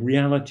shots, the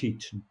reality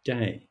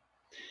today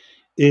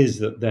is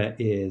that there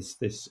is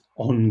this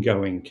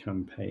ongoing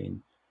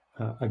campaign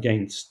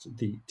against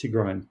the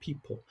Tigrayan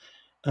people.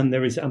 And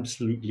there is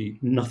absolutely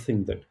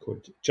nothing that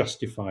could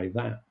justify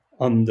that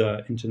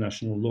under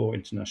international law,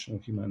 international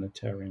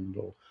humanitarian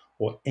law,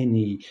 or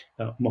any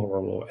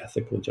moral or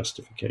ethical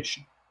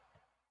justification.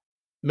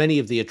 Many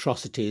of the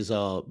atrocities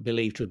are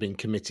believed to have been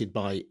committed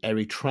by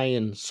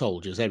Eritrean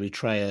soldiers.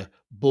 Eritrea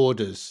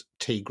borders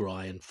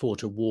Tigray and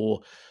fought a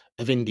war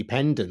of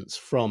independence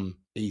from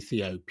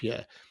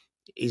Ethiopia.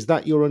 Is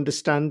that your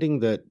understanding,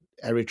 that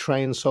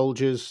Eritrean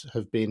soldiers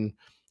have been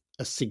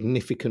a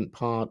significant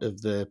part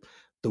of the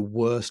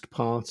worst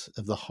part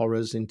of the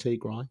horrors in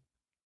Tigray?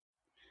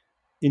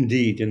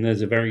 Indeed, and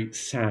there's a very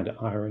sad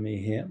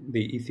irony here.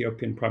 The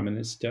Ethiopian Prime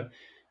Minister,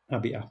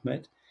 Abiy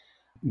Ahmed,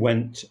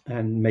 went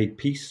and made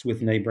peace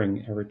with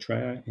neighboring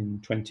Eritrea in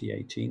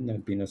 2018.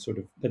 There'd been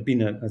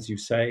as you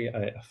say,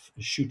 a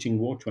shooting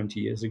war 20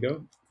 years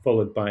ago,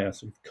 followed by a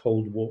sort of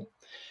Cold War.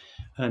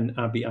 And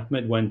Abiy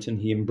Ahmed went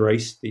and he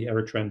embraced the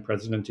Eritrean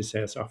president,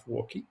 Isaias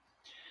Afwerki,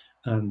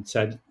 and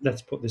said,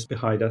 let's put this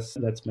behind us,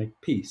 let's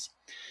make peace.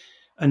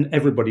 And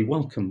everybody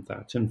welcomed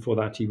that, and for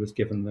that he was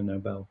given the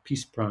Nobel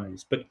Peace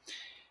Prize. But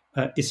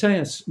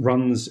Isaias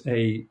runs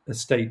a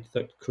state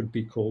that could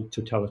be called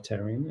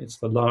totalitarian. It's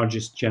the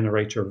largest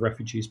generator of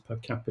refugees per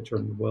capita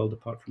in the world,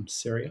 apart from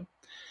Syria.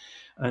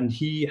 And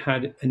he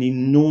had an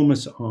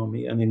enormous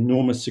army, an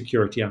enormous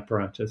security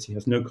apparatus. He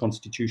has no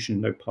constitution,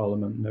 no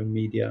parliament, no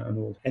media,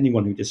 and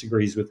anyone who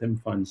disagrees with him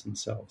finds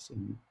themselves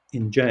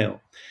in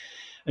jail.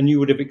 And you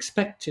would have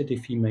expected,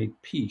 if he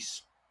made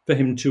peace, for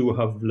him to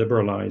have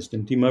liberalized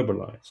and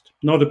demobilized.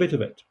 Not a bit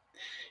of it.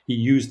 He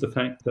used the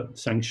fact that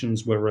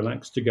sanctions were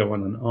relaxed to go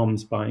on an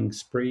arms buying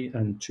spree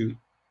and to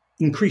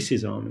increase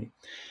his army.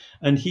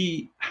 And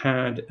he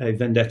had a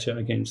vendetta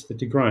against the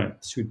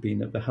Tigrayans, who'd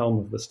been at the helm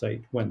of the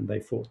state when they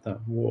fought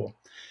that war.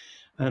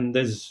 And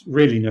there's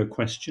really no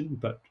question,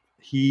 but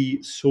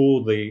he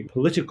saw the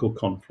political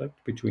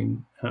conflict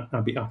between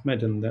Abiy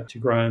Ahmed and the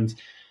Tigrayans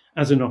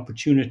as an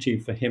opportunity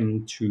for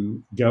him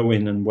to go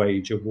in and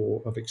wage a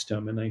war of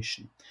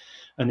extermination.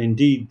 And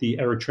indeed, the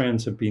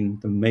Eritreans have been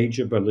the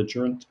major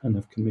belligerent and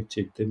have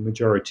committed the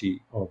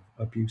majority of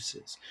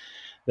abuses.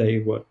 They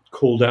were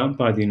called out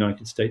by the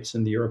United States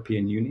and the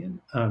European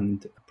Union,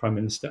 and Prime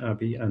Minister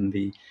Abiy and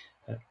the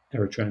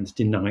Eritreans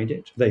denied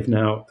it. They've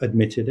now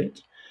admitted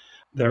it.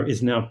 There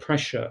is now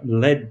pressure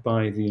led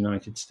by the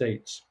United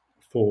States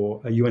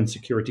for a UN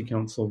Security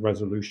Council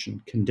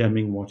resolution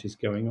condemning what is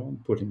going on,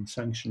 putting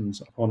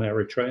sanctions on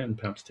Eritrea and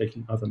perhaps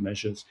taking other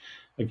measures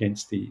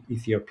against the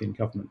Ethiopian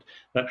government.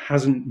 That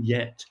hasn't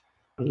yet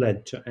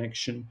led to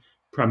action,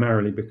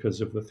 primarily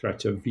because of the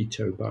threat of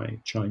veto by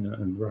China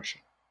and Russia.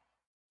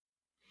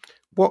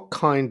 What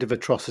kind of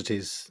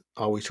atrocities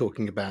are we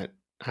talking about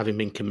having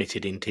been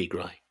committed in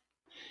Tigray?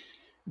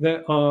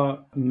 There are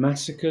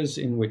massacres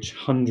in which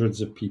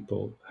hundreds of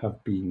people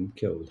have been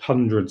killed,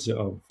 hundreds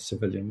of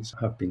civilians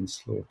have been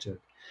slaughtered.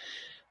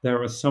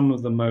 There are some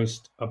of the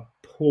most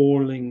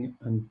appalling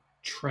and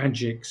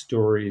tragic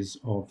stories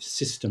of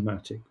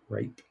systematic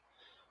rape,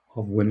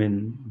 of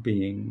women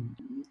being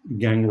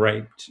gang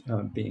raped,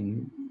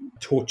 being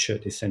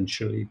tortured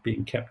essentially,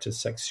 being kept as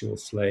sexual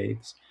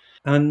slaves,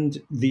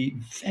 and the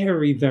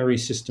very, very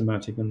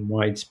systematic and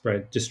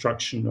widespread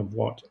destruction of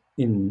what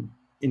in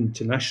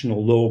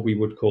international law we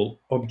would call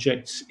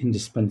objects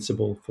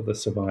indispensable for the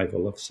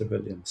survival of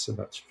civilians. So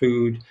that's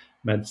food,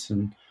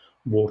 medicine,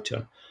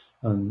 water,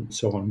 and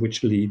so on,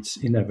 which leads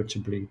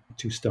inevitably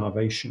to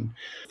starvation,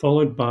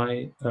 followed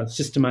by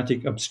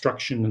systematic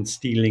obstruction and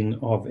stealing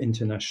of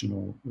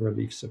international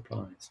relief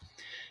supplies.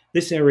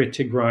 This area,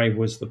 Tigray,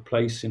 was the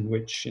place in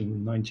which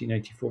in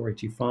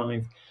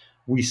 1984-85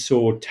 we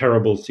saw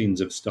terrible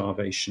scenes of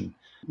starvation,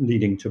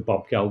 leading to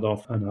Bob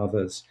Geldof and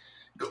others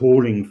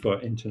calling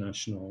for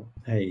international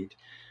aid.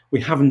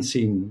 We haven't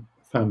seen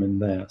famine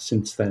there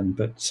since then,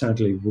 but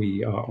sadly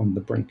we are on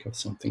the brink of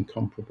something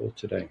comparable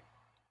today.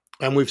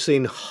 And we've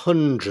seen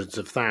hundreds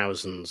of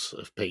thousands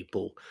of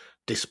people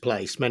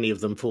displaced, many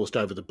of them forced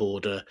over the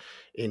border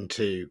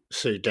into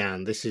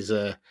Sudan. This is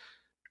a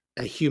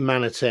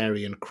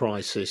humanitarian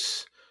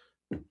crisis,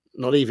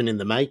 not even in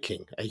the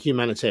making, a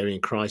humanitarian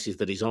crisis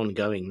that is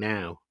ongoing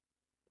now.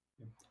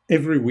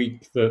 Every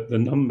week the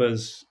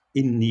numbers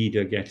in need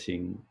are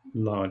getting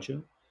larger.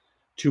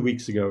 2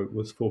 weeks ago it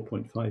was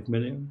 4.5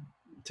 million.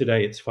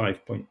 Today it's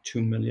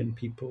 5.2 million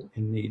people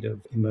in need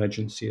of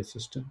emergency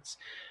assistance.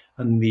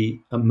 And the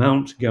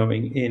amount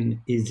going in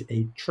is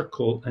a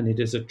trickle, and it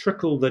is a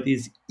trickle that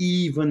is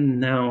even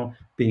now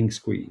being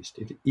squeezed.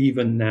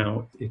 Even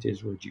now it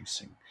is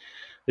reducing.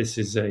 This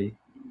is a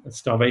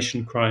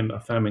starvation crime, a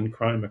famine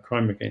crime, a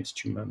crime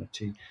against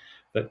humanity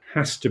that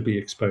has to be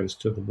exposed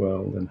to the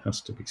world and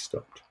has to be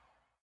stopped.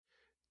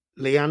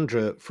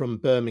 Leandra from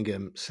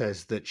Birmingham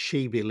says that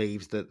she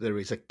believes that there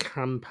is a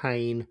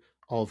campaign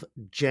of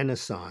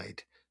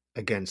genocide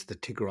against the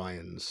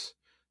Tigrayans.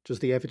 Does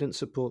the evidence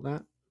support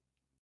that?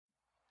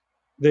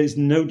 There's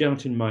no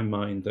doubt in my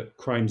mind that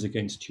crimes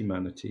against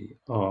humanity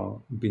are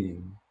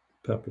being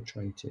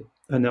perpetrated.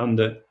 And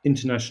under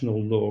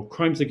international law,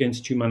 crimes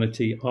against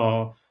humanity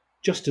are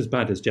just as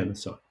bad as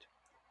genocide.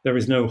 There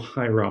is no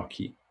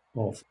hierarchy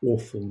of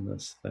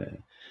awfulness there.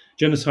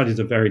 Genocide is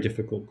a very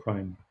difficult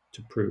crime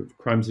to prove.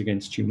 Crimes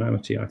against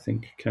humanity, I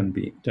think, can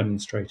be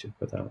demonstrated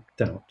without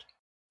doubt.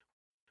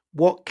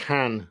 What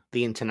can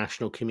the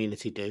international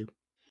community do?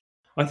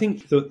 I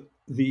think that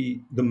the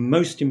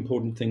most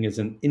important thing is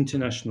an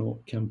international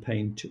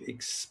campaign to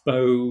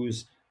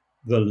expose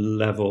the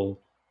level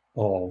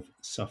of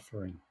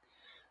suffering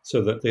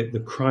so that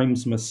the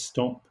crimes must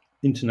stop,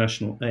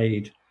 international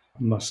aid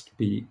must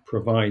be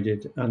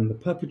provided, and the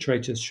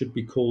perpetrators should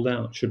be called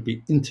out, should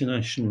be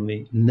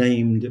internationally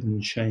named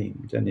and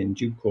shamed, and in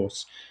due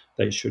course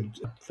they should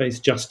face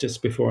justice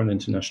before an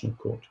international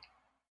court.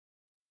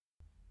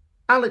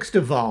 Alex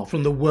Duval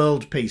from the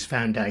World Peace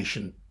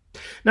Foundation.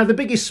 Now, the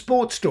biggest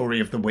sports story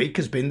of the week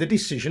has been the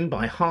decision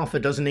by half a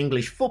dozen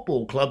English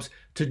football clubs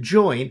to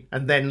join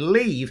and then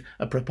leave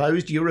a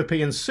proposed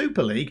European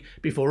Super League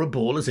before a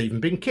ball has even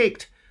been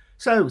kicked.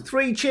 So,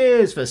 3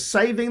 cheers for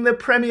saving the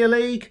Premier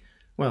League?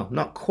 Well,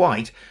 not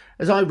quite.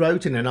 As I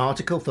wrote in an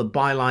article for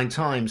Byline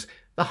Times,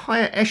 the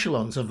higher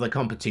echelons of the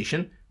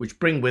competition, which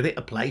bring with it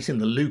a place in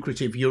the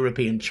lucrative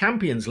European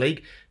Champions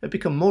League, have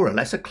become more or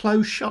less a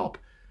closed shop.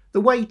 The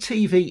way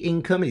TV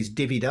income is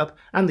divvied up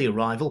and the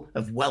arrival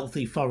of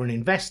wealthy foreign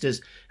investors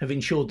have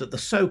ensured that the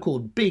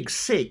so-called Big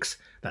Six,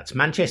 that's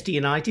Manchester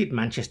United,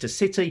 Manchester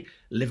City,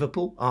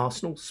 Liverpool,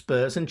 Arsenal,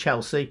 Spurs and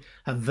Chelsea,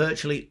 have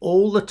virtually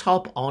all the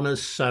top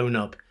honours sewn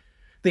up.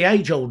 The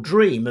age-old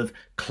dream of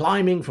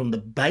climbing from the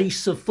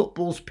base of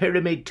football's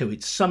pyramid to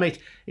its summit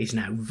is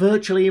now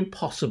virtually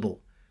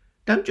impossible.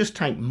 Don't just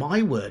take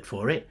my word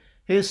for it.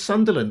 Here's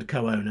Sunderland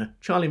co-owner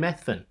Charlie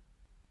Methven.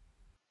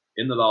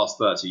 In the last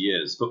 30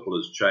 years, football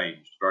has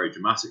changed very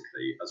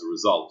dramatically as a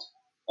result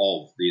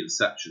of the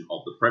inception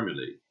of the Premier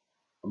League.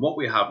 And what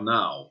we have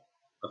now,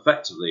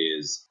 effectively,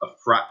 is a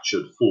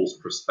fractured false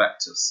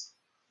prospectus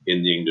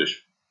in the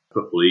English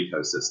football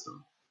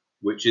ecosystem,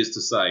 which is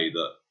to say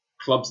that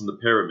clubs in the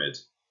pyramid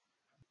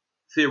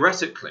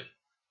theoretically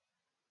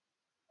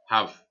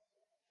have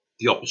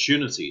the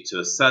opportunity to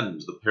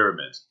ascend the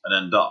pyramid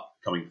and end up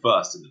coming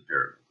first in the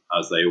pyramid,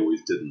 as they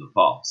always did in the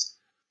past.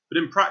 But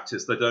in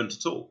practice, they don't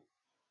at all.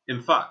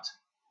 In fact,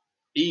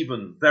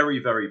 even very,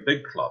 very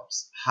big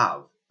clubs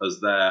have as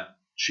their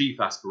chief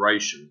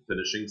aspiration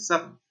finishing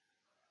seventh.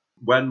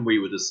 When we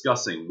were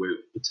discussing with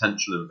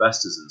potential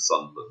investors in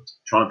Sunderland,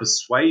 trying to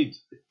persuade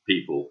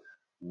people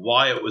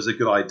why it was a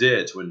good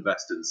idea to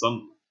invest in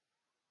Sunderland,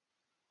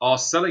 our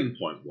selling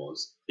point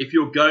was, if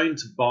you're going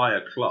to buy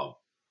a club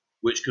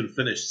which can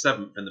finish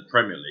seventh in the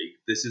Premier League,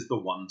 this is the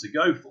one to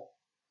go for.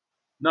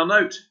 Now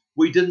note,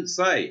 we didn't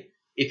say,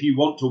 if you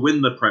want to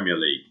win the Premier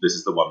League, this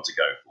is the one to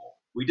go for.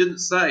 We didn't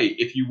say,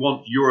 if you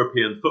want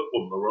European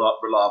football on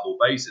a reliable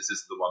basis, this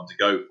is the one to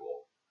go for.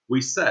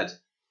 We said,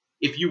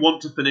 if you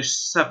want to finish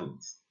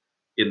seventh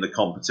in the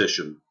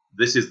competition,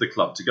 this is the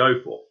club to go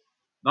for.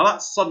 Now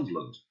that's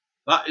Sunderland.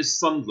 That is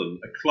Sunderland,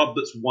 a club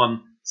that's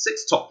won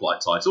 6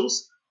 top-flight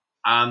titles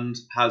and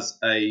has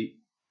a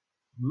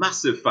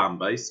massive fan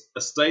base,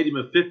 a stadium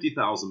of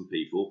 50,000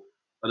 people,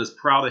 and as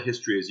proud a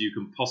history as you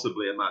can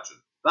possibly imagine.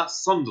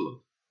 That's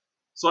Sunderland.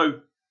 So,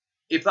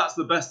 if that's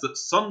the best that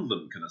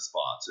Sunderland can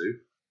aspire to,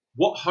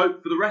 what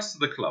hope for the rest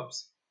of the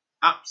clubs?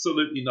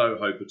 Absolutely no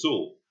hope at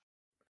all.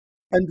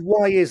 And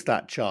why is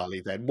that,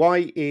 Charlie, then?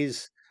 Why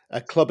is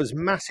a club as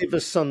massive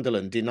as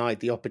Sunderland denied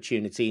the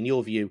opportunity, in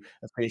your view,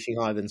 of finishing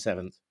higher than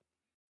seventh?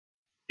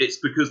 It's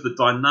because the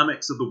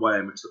dynamics of the way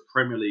in which the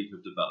Premier League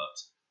have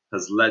developed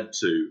has led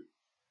to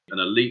an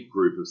elite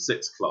group of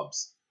 6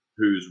 clubs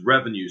whose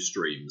revenue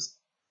streams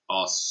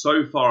are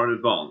so far in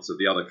advance of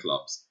the other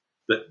clubs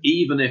that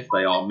even if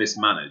they are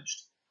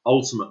mismanaged,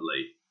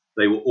 ultimately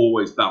they will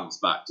always bounce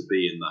back to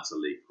be in that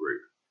elite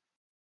group.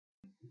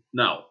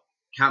 Now,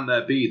 can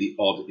there be the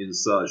odd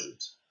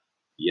insurgent?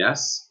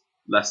 Yes,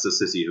 Leicester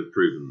City have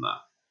proven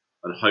that,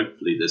 and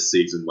hopefully this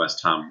season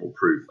West Ham will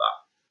prove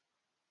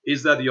that.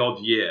 Is there the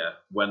odd year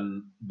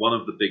when one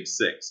of the big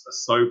 6 are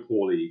so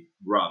poorly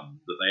run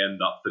that they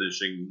end up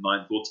finishing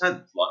 9th or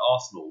 10th, like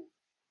Arsenal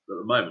at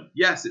the moment?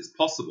 Yes, it's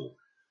possible.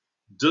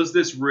 Does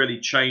this really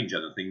change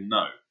anything?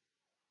 No.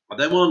 I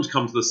then want to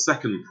come to the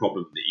second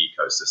problem in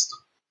the ecosystem,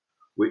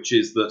 which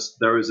is that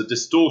there is a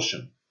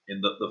distortion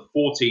in that the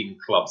 14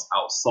 clubs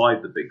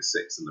outside the big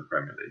 6 in the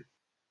Premier League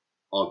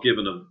are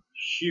given a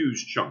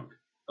huge chunk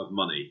of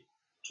money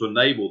to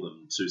enable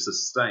them to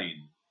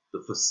sustain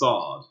the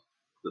facade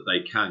that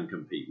they can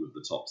compete with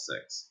the top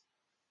 6.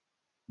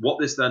 What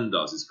this then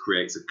does is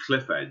creates a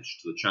cliff edge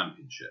to the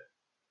Championship,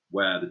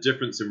 where the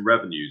difference in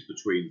revenues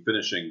between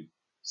finishing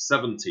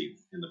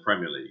 17th in the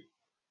Premier League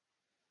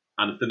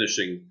and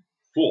finishing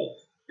 4th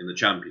in the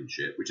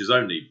Championship, which is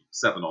only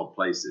 7 odd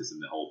places in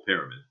the whole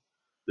pyramid,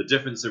 the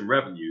difference in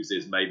revenues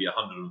is maybe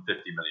 £150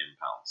 million,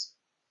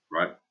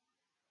 right?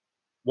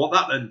 What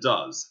that then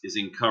does is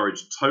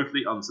encourage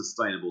totally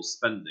unsustainable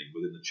spending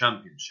within the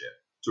Championship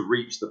to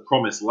reach the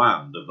promised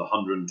land of the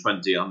 £120,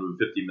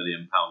 £150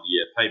 million a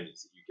year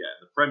payments that you get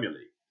in the Premier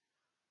League.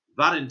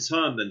 That in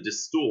turn then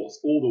distorts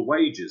all the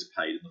wages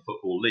paid in the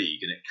Football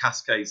League, and it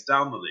cascades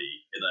down the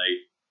league in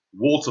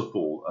a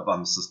waterfall of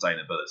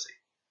unsustainability.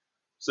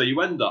 So you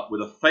end up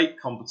with a fake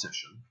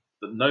competition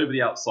that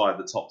nobody outside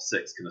the top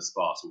 6 can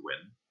aspire to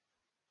win,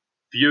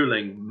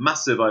 fueling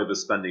massive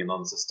overspending and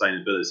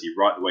unsustainability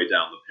right the way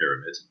down the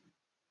pyramid,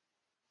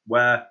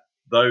 where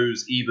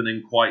those even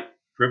in quite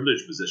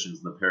privileged positions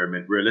in the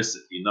pyramid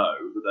realistically know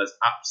that there's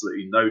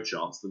absolutely no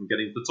chance of them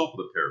getting to the top of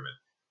the pyramid.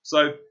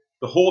 So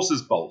the horse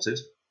is bolted,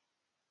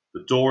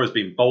 the door has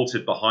been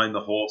bolted behind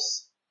the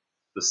horse,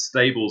 the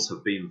stables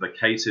have been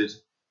vacated,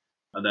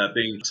 and they're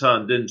being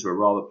turned into a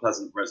rather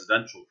pleasant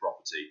residential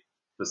property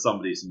for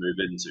somebody to move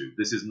into.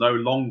 This is no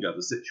longer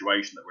the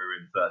situation that we were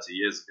in 30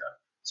 years ago.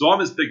 So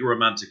I'm as big a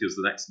romantic as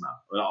the next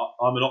man.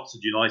 I'm an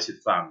Oxford United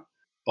fan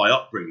by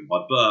upbringing,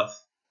 by birth,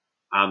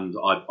 and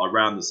I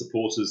ran the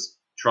supporters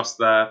trust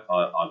there.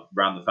 I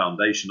ran the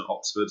foundation at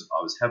Oxford.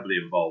 I was heavily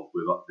involved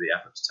with the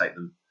effort to take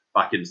them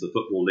back into the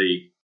Football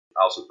League,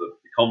 out of the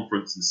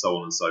conference, and so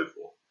on and so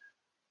forth.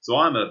 So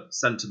I'm a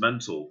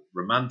sentimental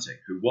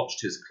romantic who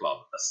watched his club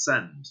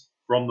ascend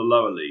from the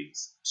lower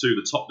leagues to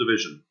the top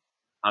division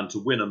and to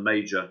win a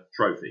major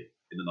trophy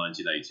in the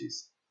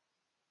 1980s.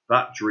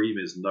 That dream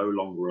is no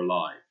longer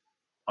alive.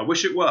 I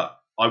wish it were.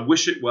 I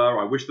wish it were.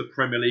 I wish the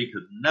Premier League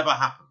had never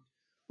happened.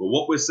 But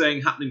what we're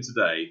seeing happening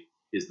today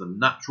is the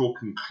natural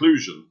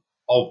conclusion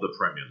of the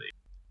Premier League.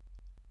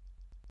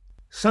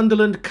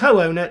 Sunderland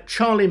co-owner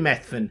Charlie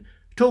Methven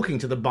talking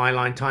to the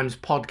Byline Times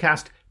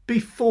podcast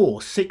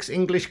before 6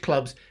 English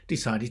clubs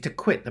decided to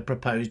quit the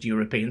proposed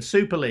European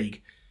Super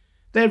League.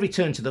 Their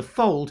return to the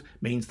fold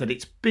means that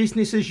it's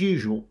business as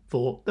usual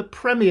for the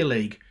Premier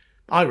League.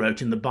 I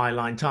wrote in the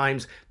Byline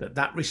Times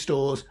that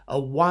restores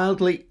a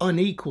wildly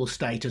unequal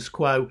status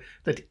quo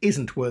that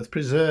isn't worth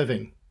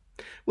preserving.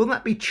 Will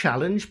that be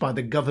challenged by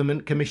the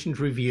government-commissioned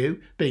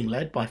review being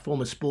led by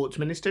former Sports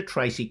Minister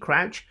Tracy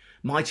Crouch?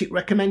 Might it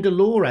recommend a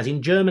law, as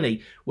in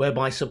Germany,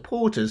 whereby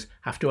supporters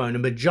have to own a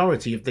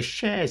majority of the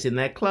shares in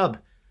their club?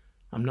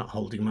 I'm not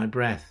holding my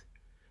breath.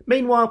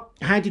 Meanwhile,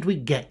 how did we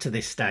get to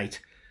this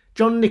state?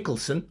 John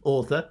Nicholson,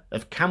 author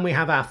of Can We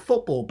Have Our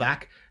Football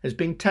Back?, has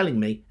been telling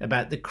me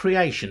about the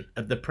creation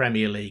of the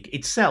Premier League,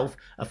 itself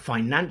a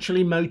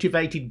financially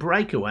motivated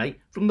breakaway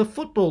from the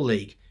Football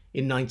League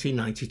in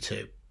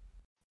 1992.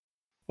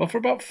 Well, for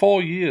about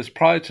 4 years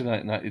prior to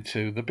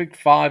 1992, the big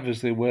five, as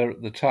they were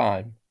at the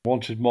time,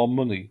 wanted more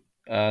money.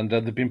 And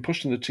they've been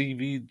pushing the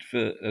TV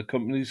for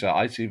companies,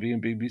 ITV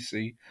and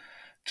BBC,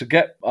 to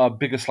get a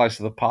bigger slice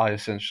of the pie,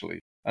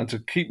 essentially, and to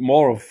keep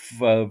more of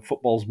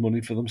football's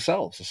money for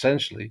themselves,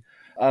 essentially.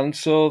 And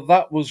so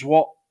that was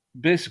what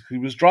basically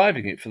was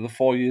driving it for the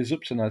 4 years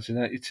up to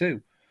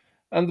 1992.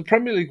 And the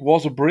Premier League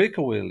was a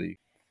breakaway league.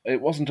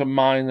 It wasn't a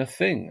minor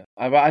thing.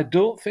 I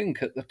don't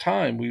think at the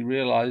time we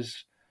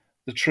realised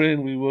the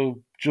train we were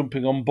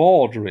jumping on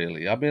board,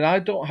 really. I mean, I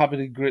don't have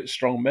any great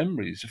strong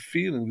memories of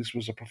feeling this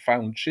was a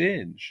profound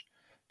change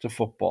to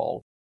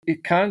football.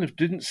 It kind of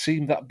didn't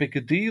seem that big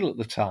a deal at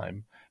the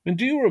time. I mean,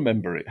 do you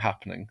remember it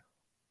happening?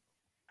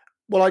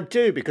 Well, I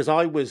do, because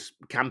I was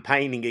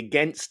campaigning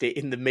against it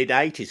in the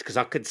mid-80s because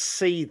I could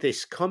see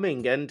this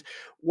coming. And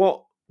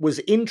what was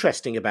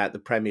interesting about the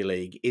Premier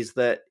League is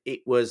that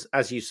it was,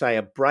 as you say,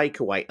 a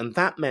breakaway. And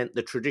that meant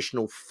the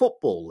traditional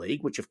Football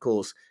League, which of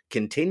course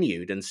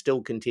continued and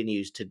still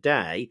continues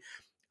today,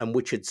 and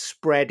which had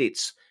spread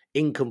its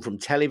income from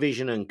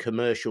television and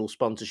commercial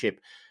sponsorship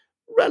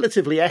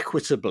relatively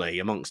equitably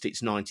amongst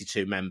its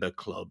 92 member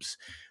clubs.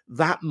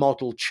 That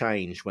model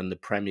changed when the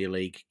Premier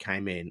League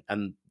came in,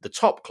 and the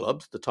top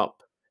clubs, the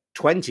top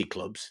 20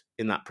 clubs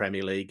in that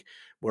Premier League,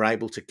 were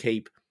able to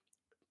keep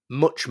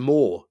much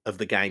more of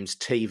the game's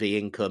TV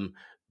income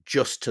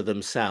just to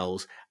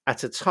themselves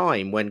at a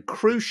time when,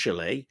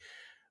 crucially,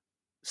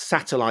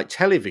 satellite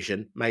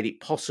television made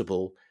it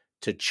possible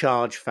to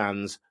charge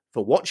fans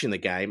for watching the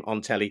game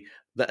on telly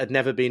that had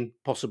never been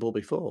possible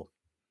before.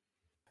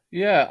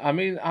 Yeah, I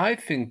mean, I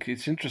think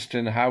it's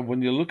interesting how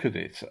when you look at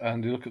it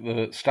and you look at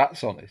the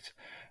stats on it,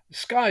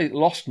 Sky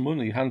lost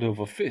money hand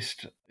over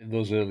fist in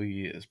those early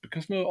years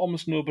because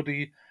almost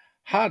nobody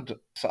had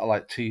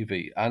satellite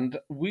TV. And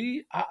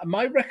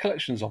my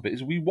recollections of it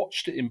is we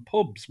watched it in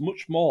pubs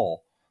much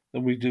more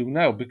than we do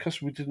now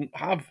because we didn't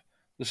have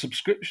the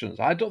subscriptions.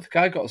 I don't think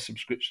I got a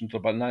subscription until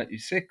about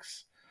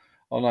 96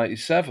 or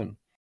 97.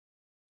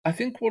 I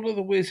think one of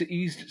the ways it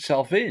eased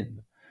itself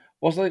in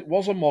was that it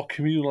was a more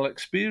communal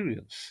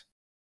experience.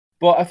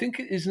 But I think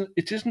it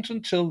isn't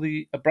until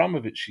the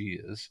Abramovich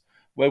years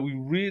where we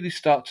really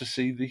start to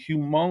see the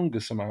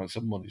humongous amounts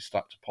of money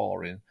start to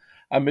pour in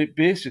and it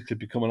basically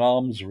become an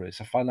arms race,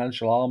 a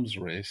financial arms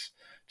race,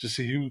 to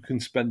see who can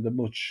spend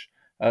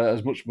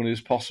as much money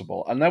as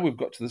possible. And now we've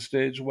got to the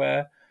stage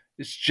where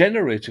it's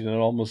generating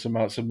enormous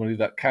amounts of money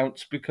that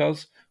counts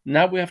because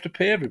now we have to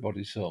pay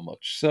everybody so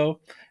much. So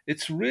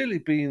it's really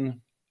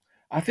been,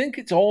 I think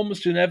it's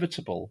almost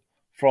inevitable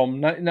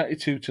from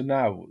 1992 to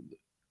now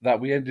that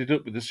we ended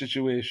up with a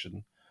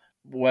situation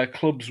where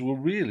clubs were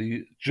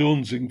really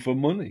jonesing for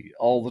money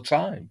all the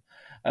time.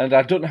 And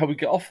I don't know how we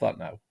get off that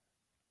now.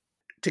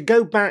 To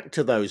go back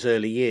to those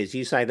early years,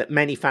 you say that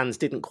many fans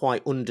didn't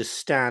quite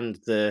understand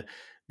the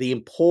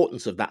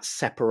importance of that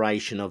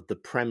separation of the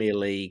Premier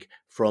League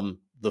from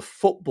the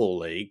Football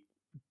League,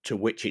 to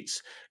which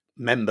its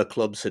member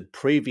clubs had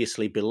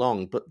previously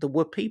belonged. But there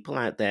were people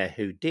out there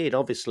who did.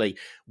 Obviously,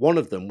 one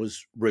of them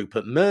was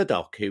Rupert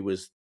Murdoch, who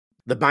was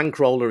the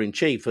bankroller in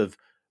chief of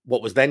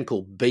what was then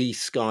called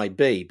Sky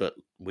B, but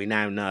we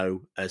now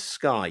know as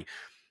Sky.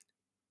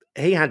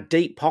 He had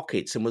deep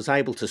pockets and was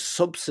able to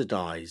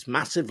subsidise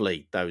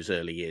massively those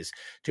early years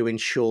to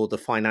ensure the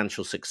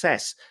financial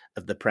success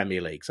of the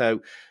Premier League. So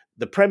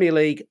the Premier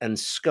League and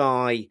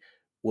Sky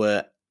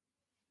were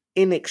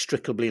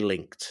inextricably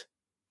linked.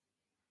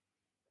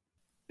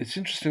 It's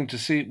interesting to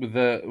see it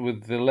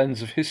with the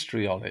lens of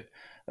history on it,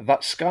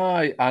 that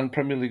Sky and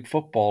Premier League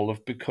football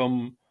have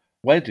become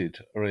wedded,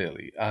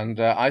 really. And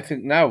I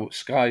think now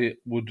Sky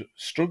would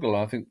struggle,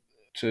 I think,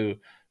 to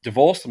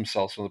divorce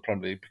themselves from the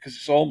Premier League because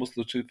it's almost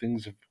the two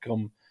things have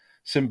become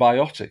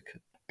symbiotic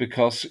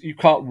because you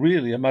can't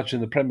really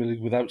imagine the Premier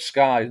League without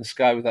Sky and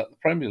Sky without the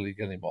Premier League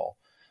anymore.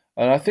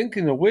 And I think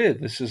in a way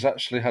this has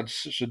actually had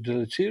such a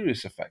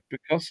deleterious effect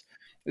because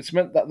it's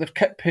meant that they've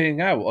kept paying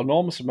out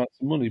enormous amounts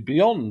of money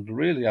beyond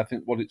really, I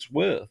think, what it's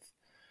worth,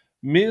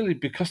 merely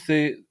because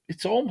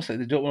it's almost like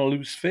they don't want to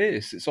lose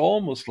face. It's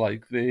almost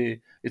like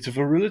it's a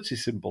virility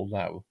symbol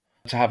now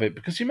to have it.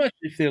 Because you imagine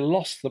if they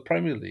lost the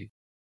Premier League,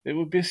 it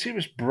would be a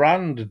serious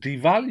brand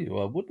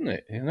devaluer, wouldn't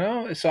it? You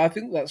know? So I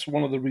think that's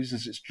one of the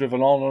reasons it's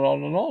driven on and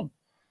on and on.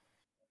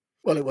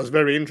 Well, it was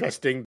very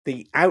interesting,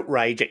 the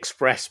outrage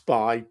expressed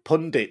by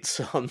pundits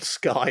on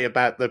Sky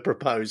about the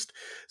proposed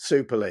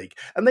Super League.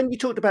 And then you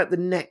talked about the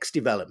next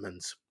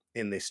developments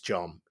in this,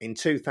 John, in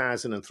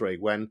 2003,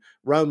 when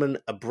Roman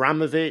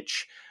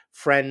Abramovich,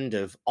 friend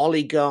of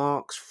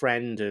oligarchs,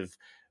 friend of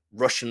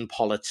Russian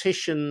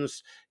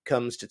politicians,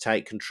 comes to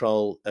take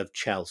control of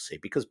Chelsea.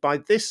 Because by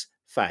this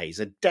phase,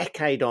 a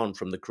decade on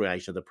from the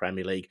creation of the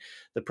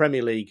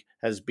Premier League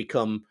has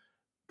become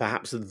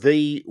perhaps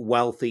the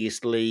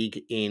wealthiest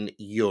league in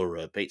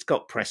Europe. It's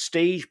got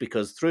prestige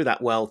because through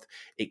that wealth,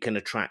 it can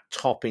attract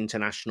top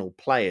international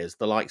players,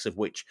 the likes of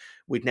which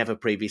we'd never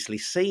previously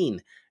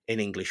seen in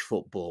English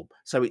football.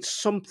 So it's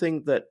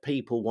something that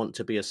people want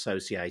to be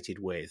associated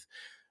with.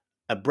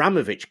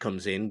 Abramovich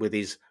comes in with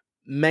his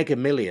mega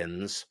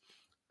millions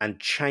and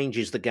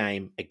changes the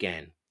game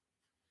again.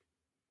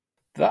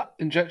 That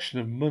injection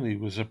of money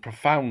was a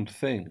profound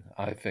thing,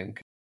 I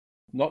think,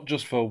 not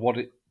just for what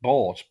it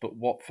bought, but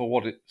for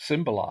what it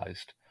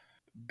symbolised,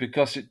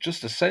 because it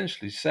just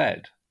essentially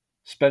said,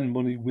 spend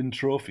money, win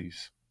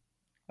trophies.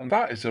 And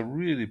that is a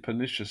really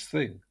pernicious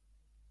thing.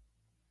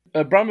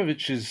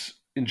 Abramovich's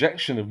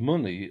injection of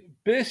money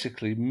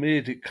basically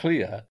made it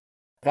clear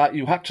that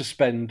you had to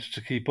spend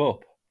to keep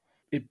up.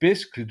 It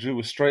basically drew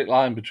a straight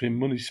line between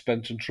money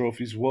spent and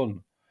trophies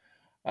won.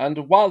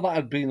 And while that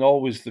had been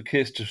always the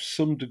case to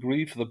some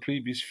degree for the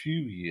previous few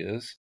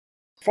years,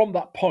 from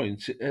that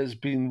point, it has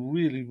been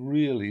really,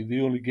 really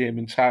the only game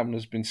in town that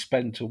has been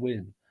spent to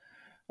win.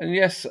 And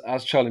yes,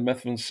 as Charlie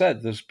Methven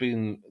said,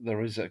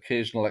 there is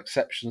occasional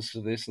exceptions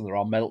to this, and there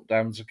are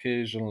meltdowns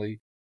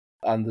occasionally,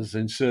 and there's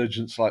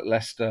insurgents like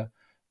Leicester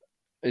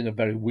in a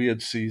very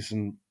weird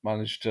season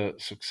managed to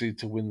succeed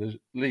to win the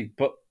league.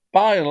 But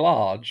by and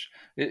large,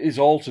 it is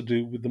all to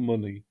do with the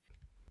money.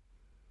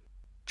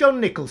 John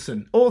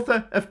Nicholson,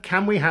 author of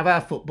Can We Have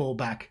Our Football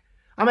Back?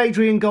 I'm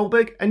Adrian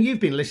Goldberg, and you've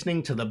been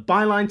listening to the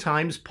Byline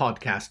Times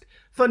podcast,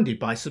 funded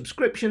by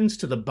subscriptions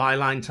to the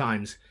Byline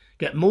Times.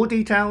 Get more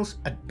details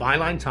at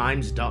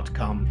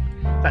bylinetimes.com.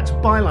 That's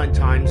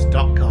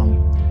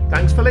bylinetimes.com.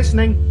 Thanks for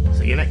listening.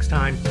 See you next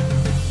time.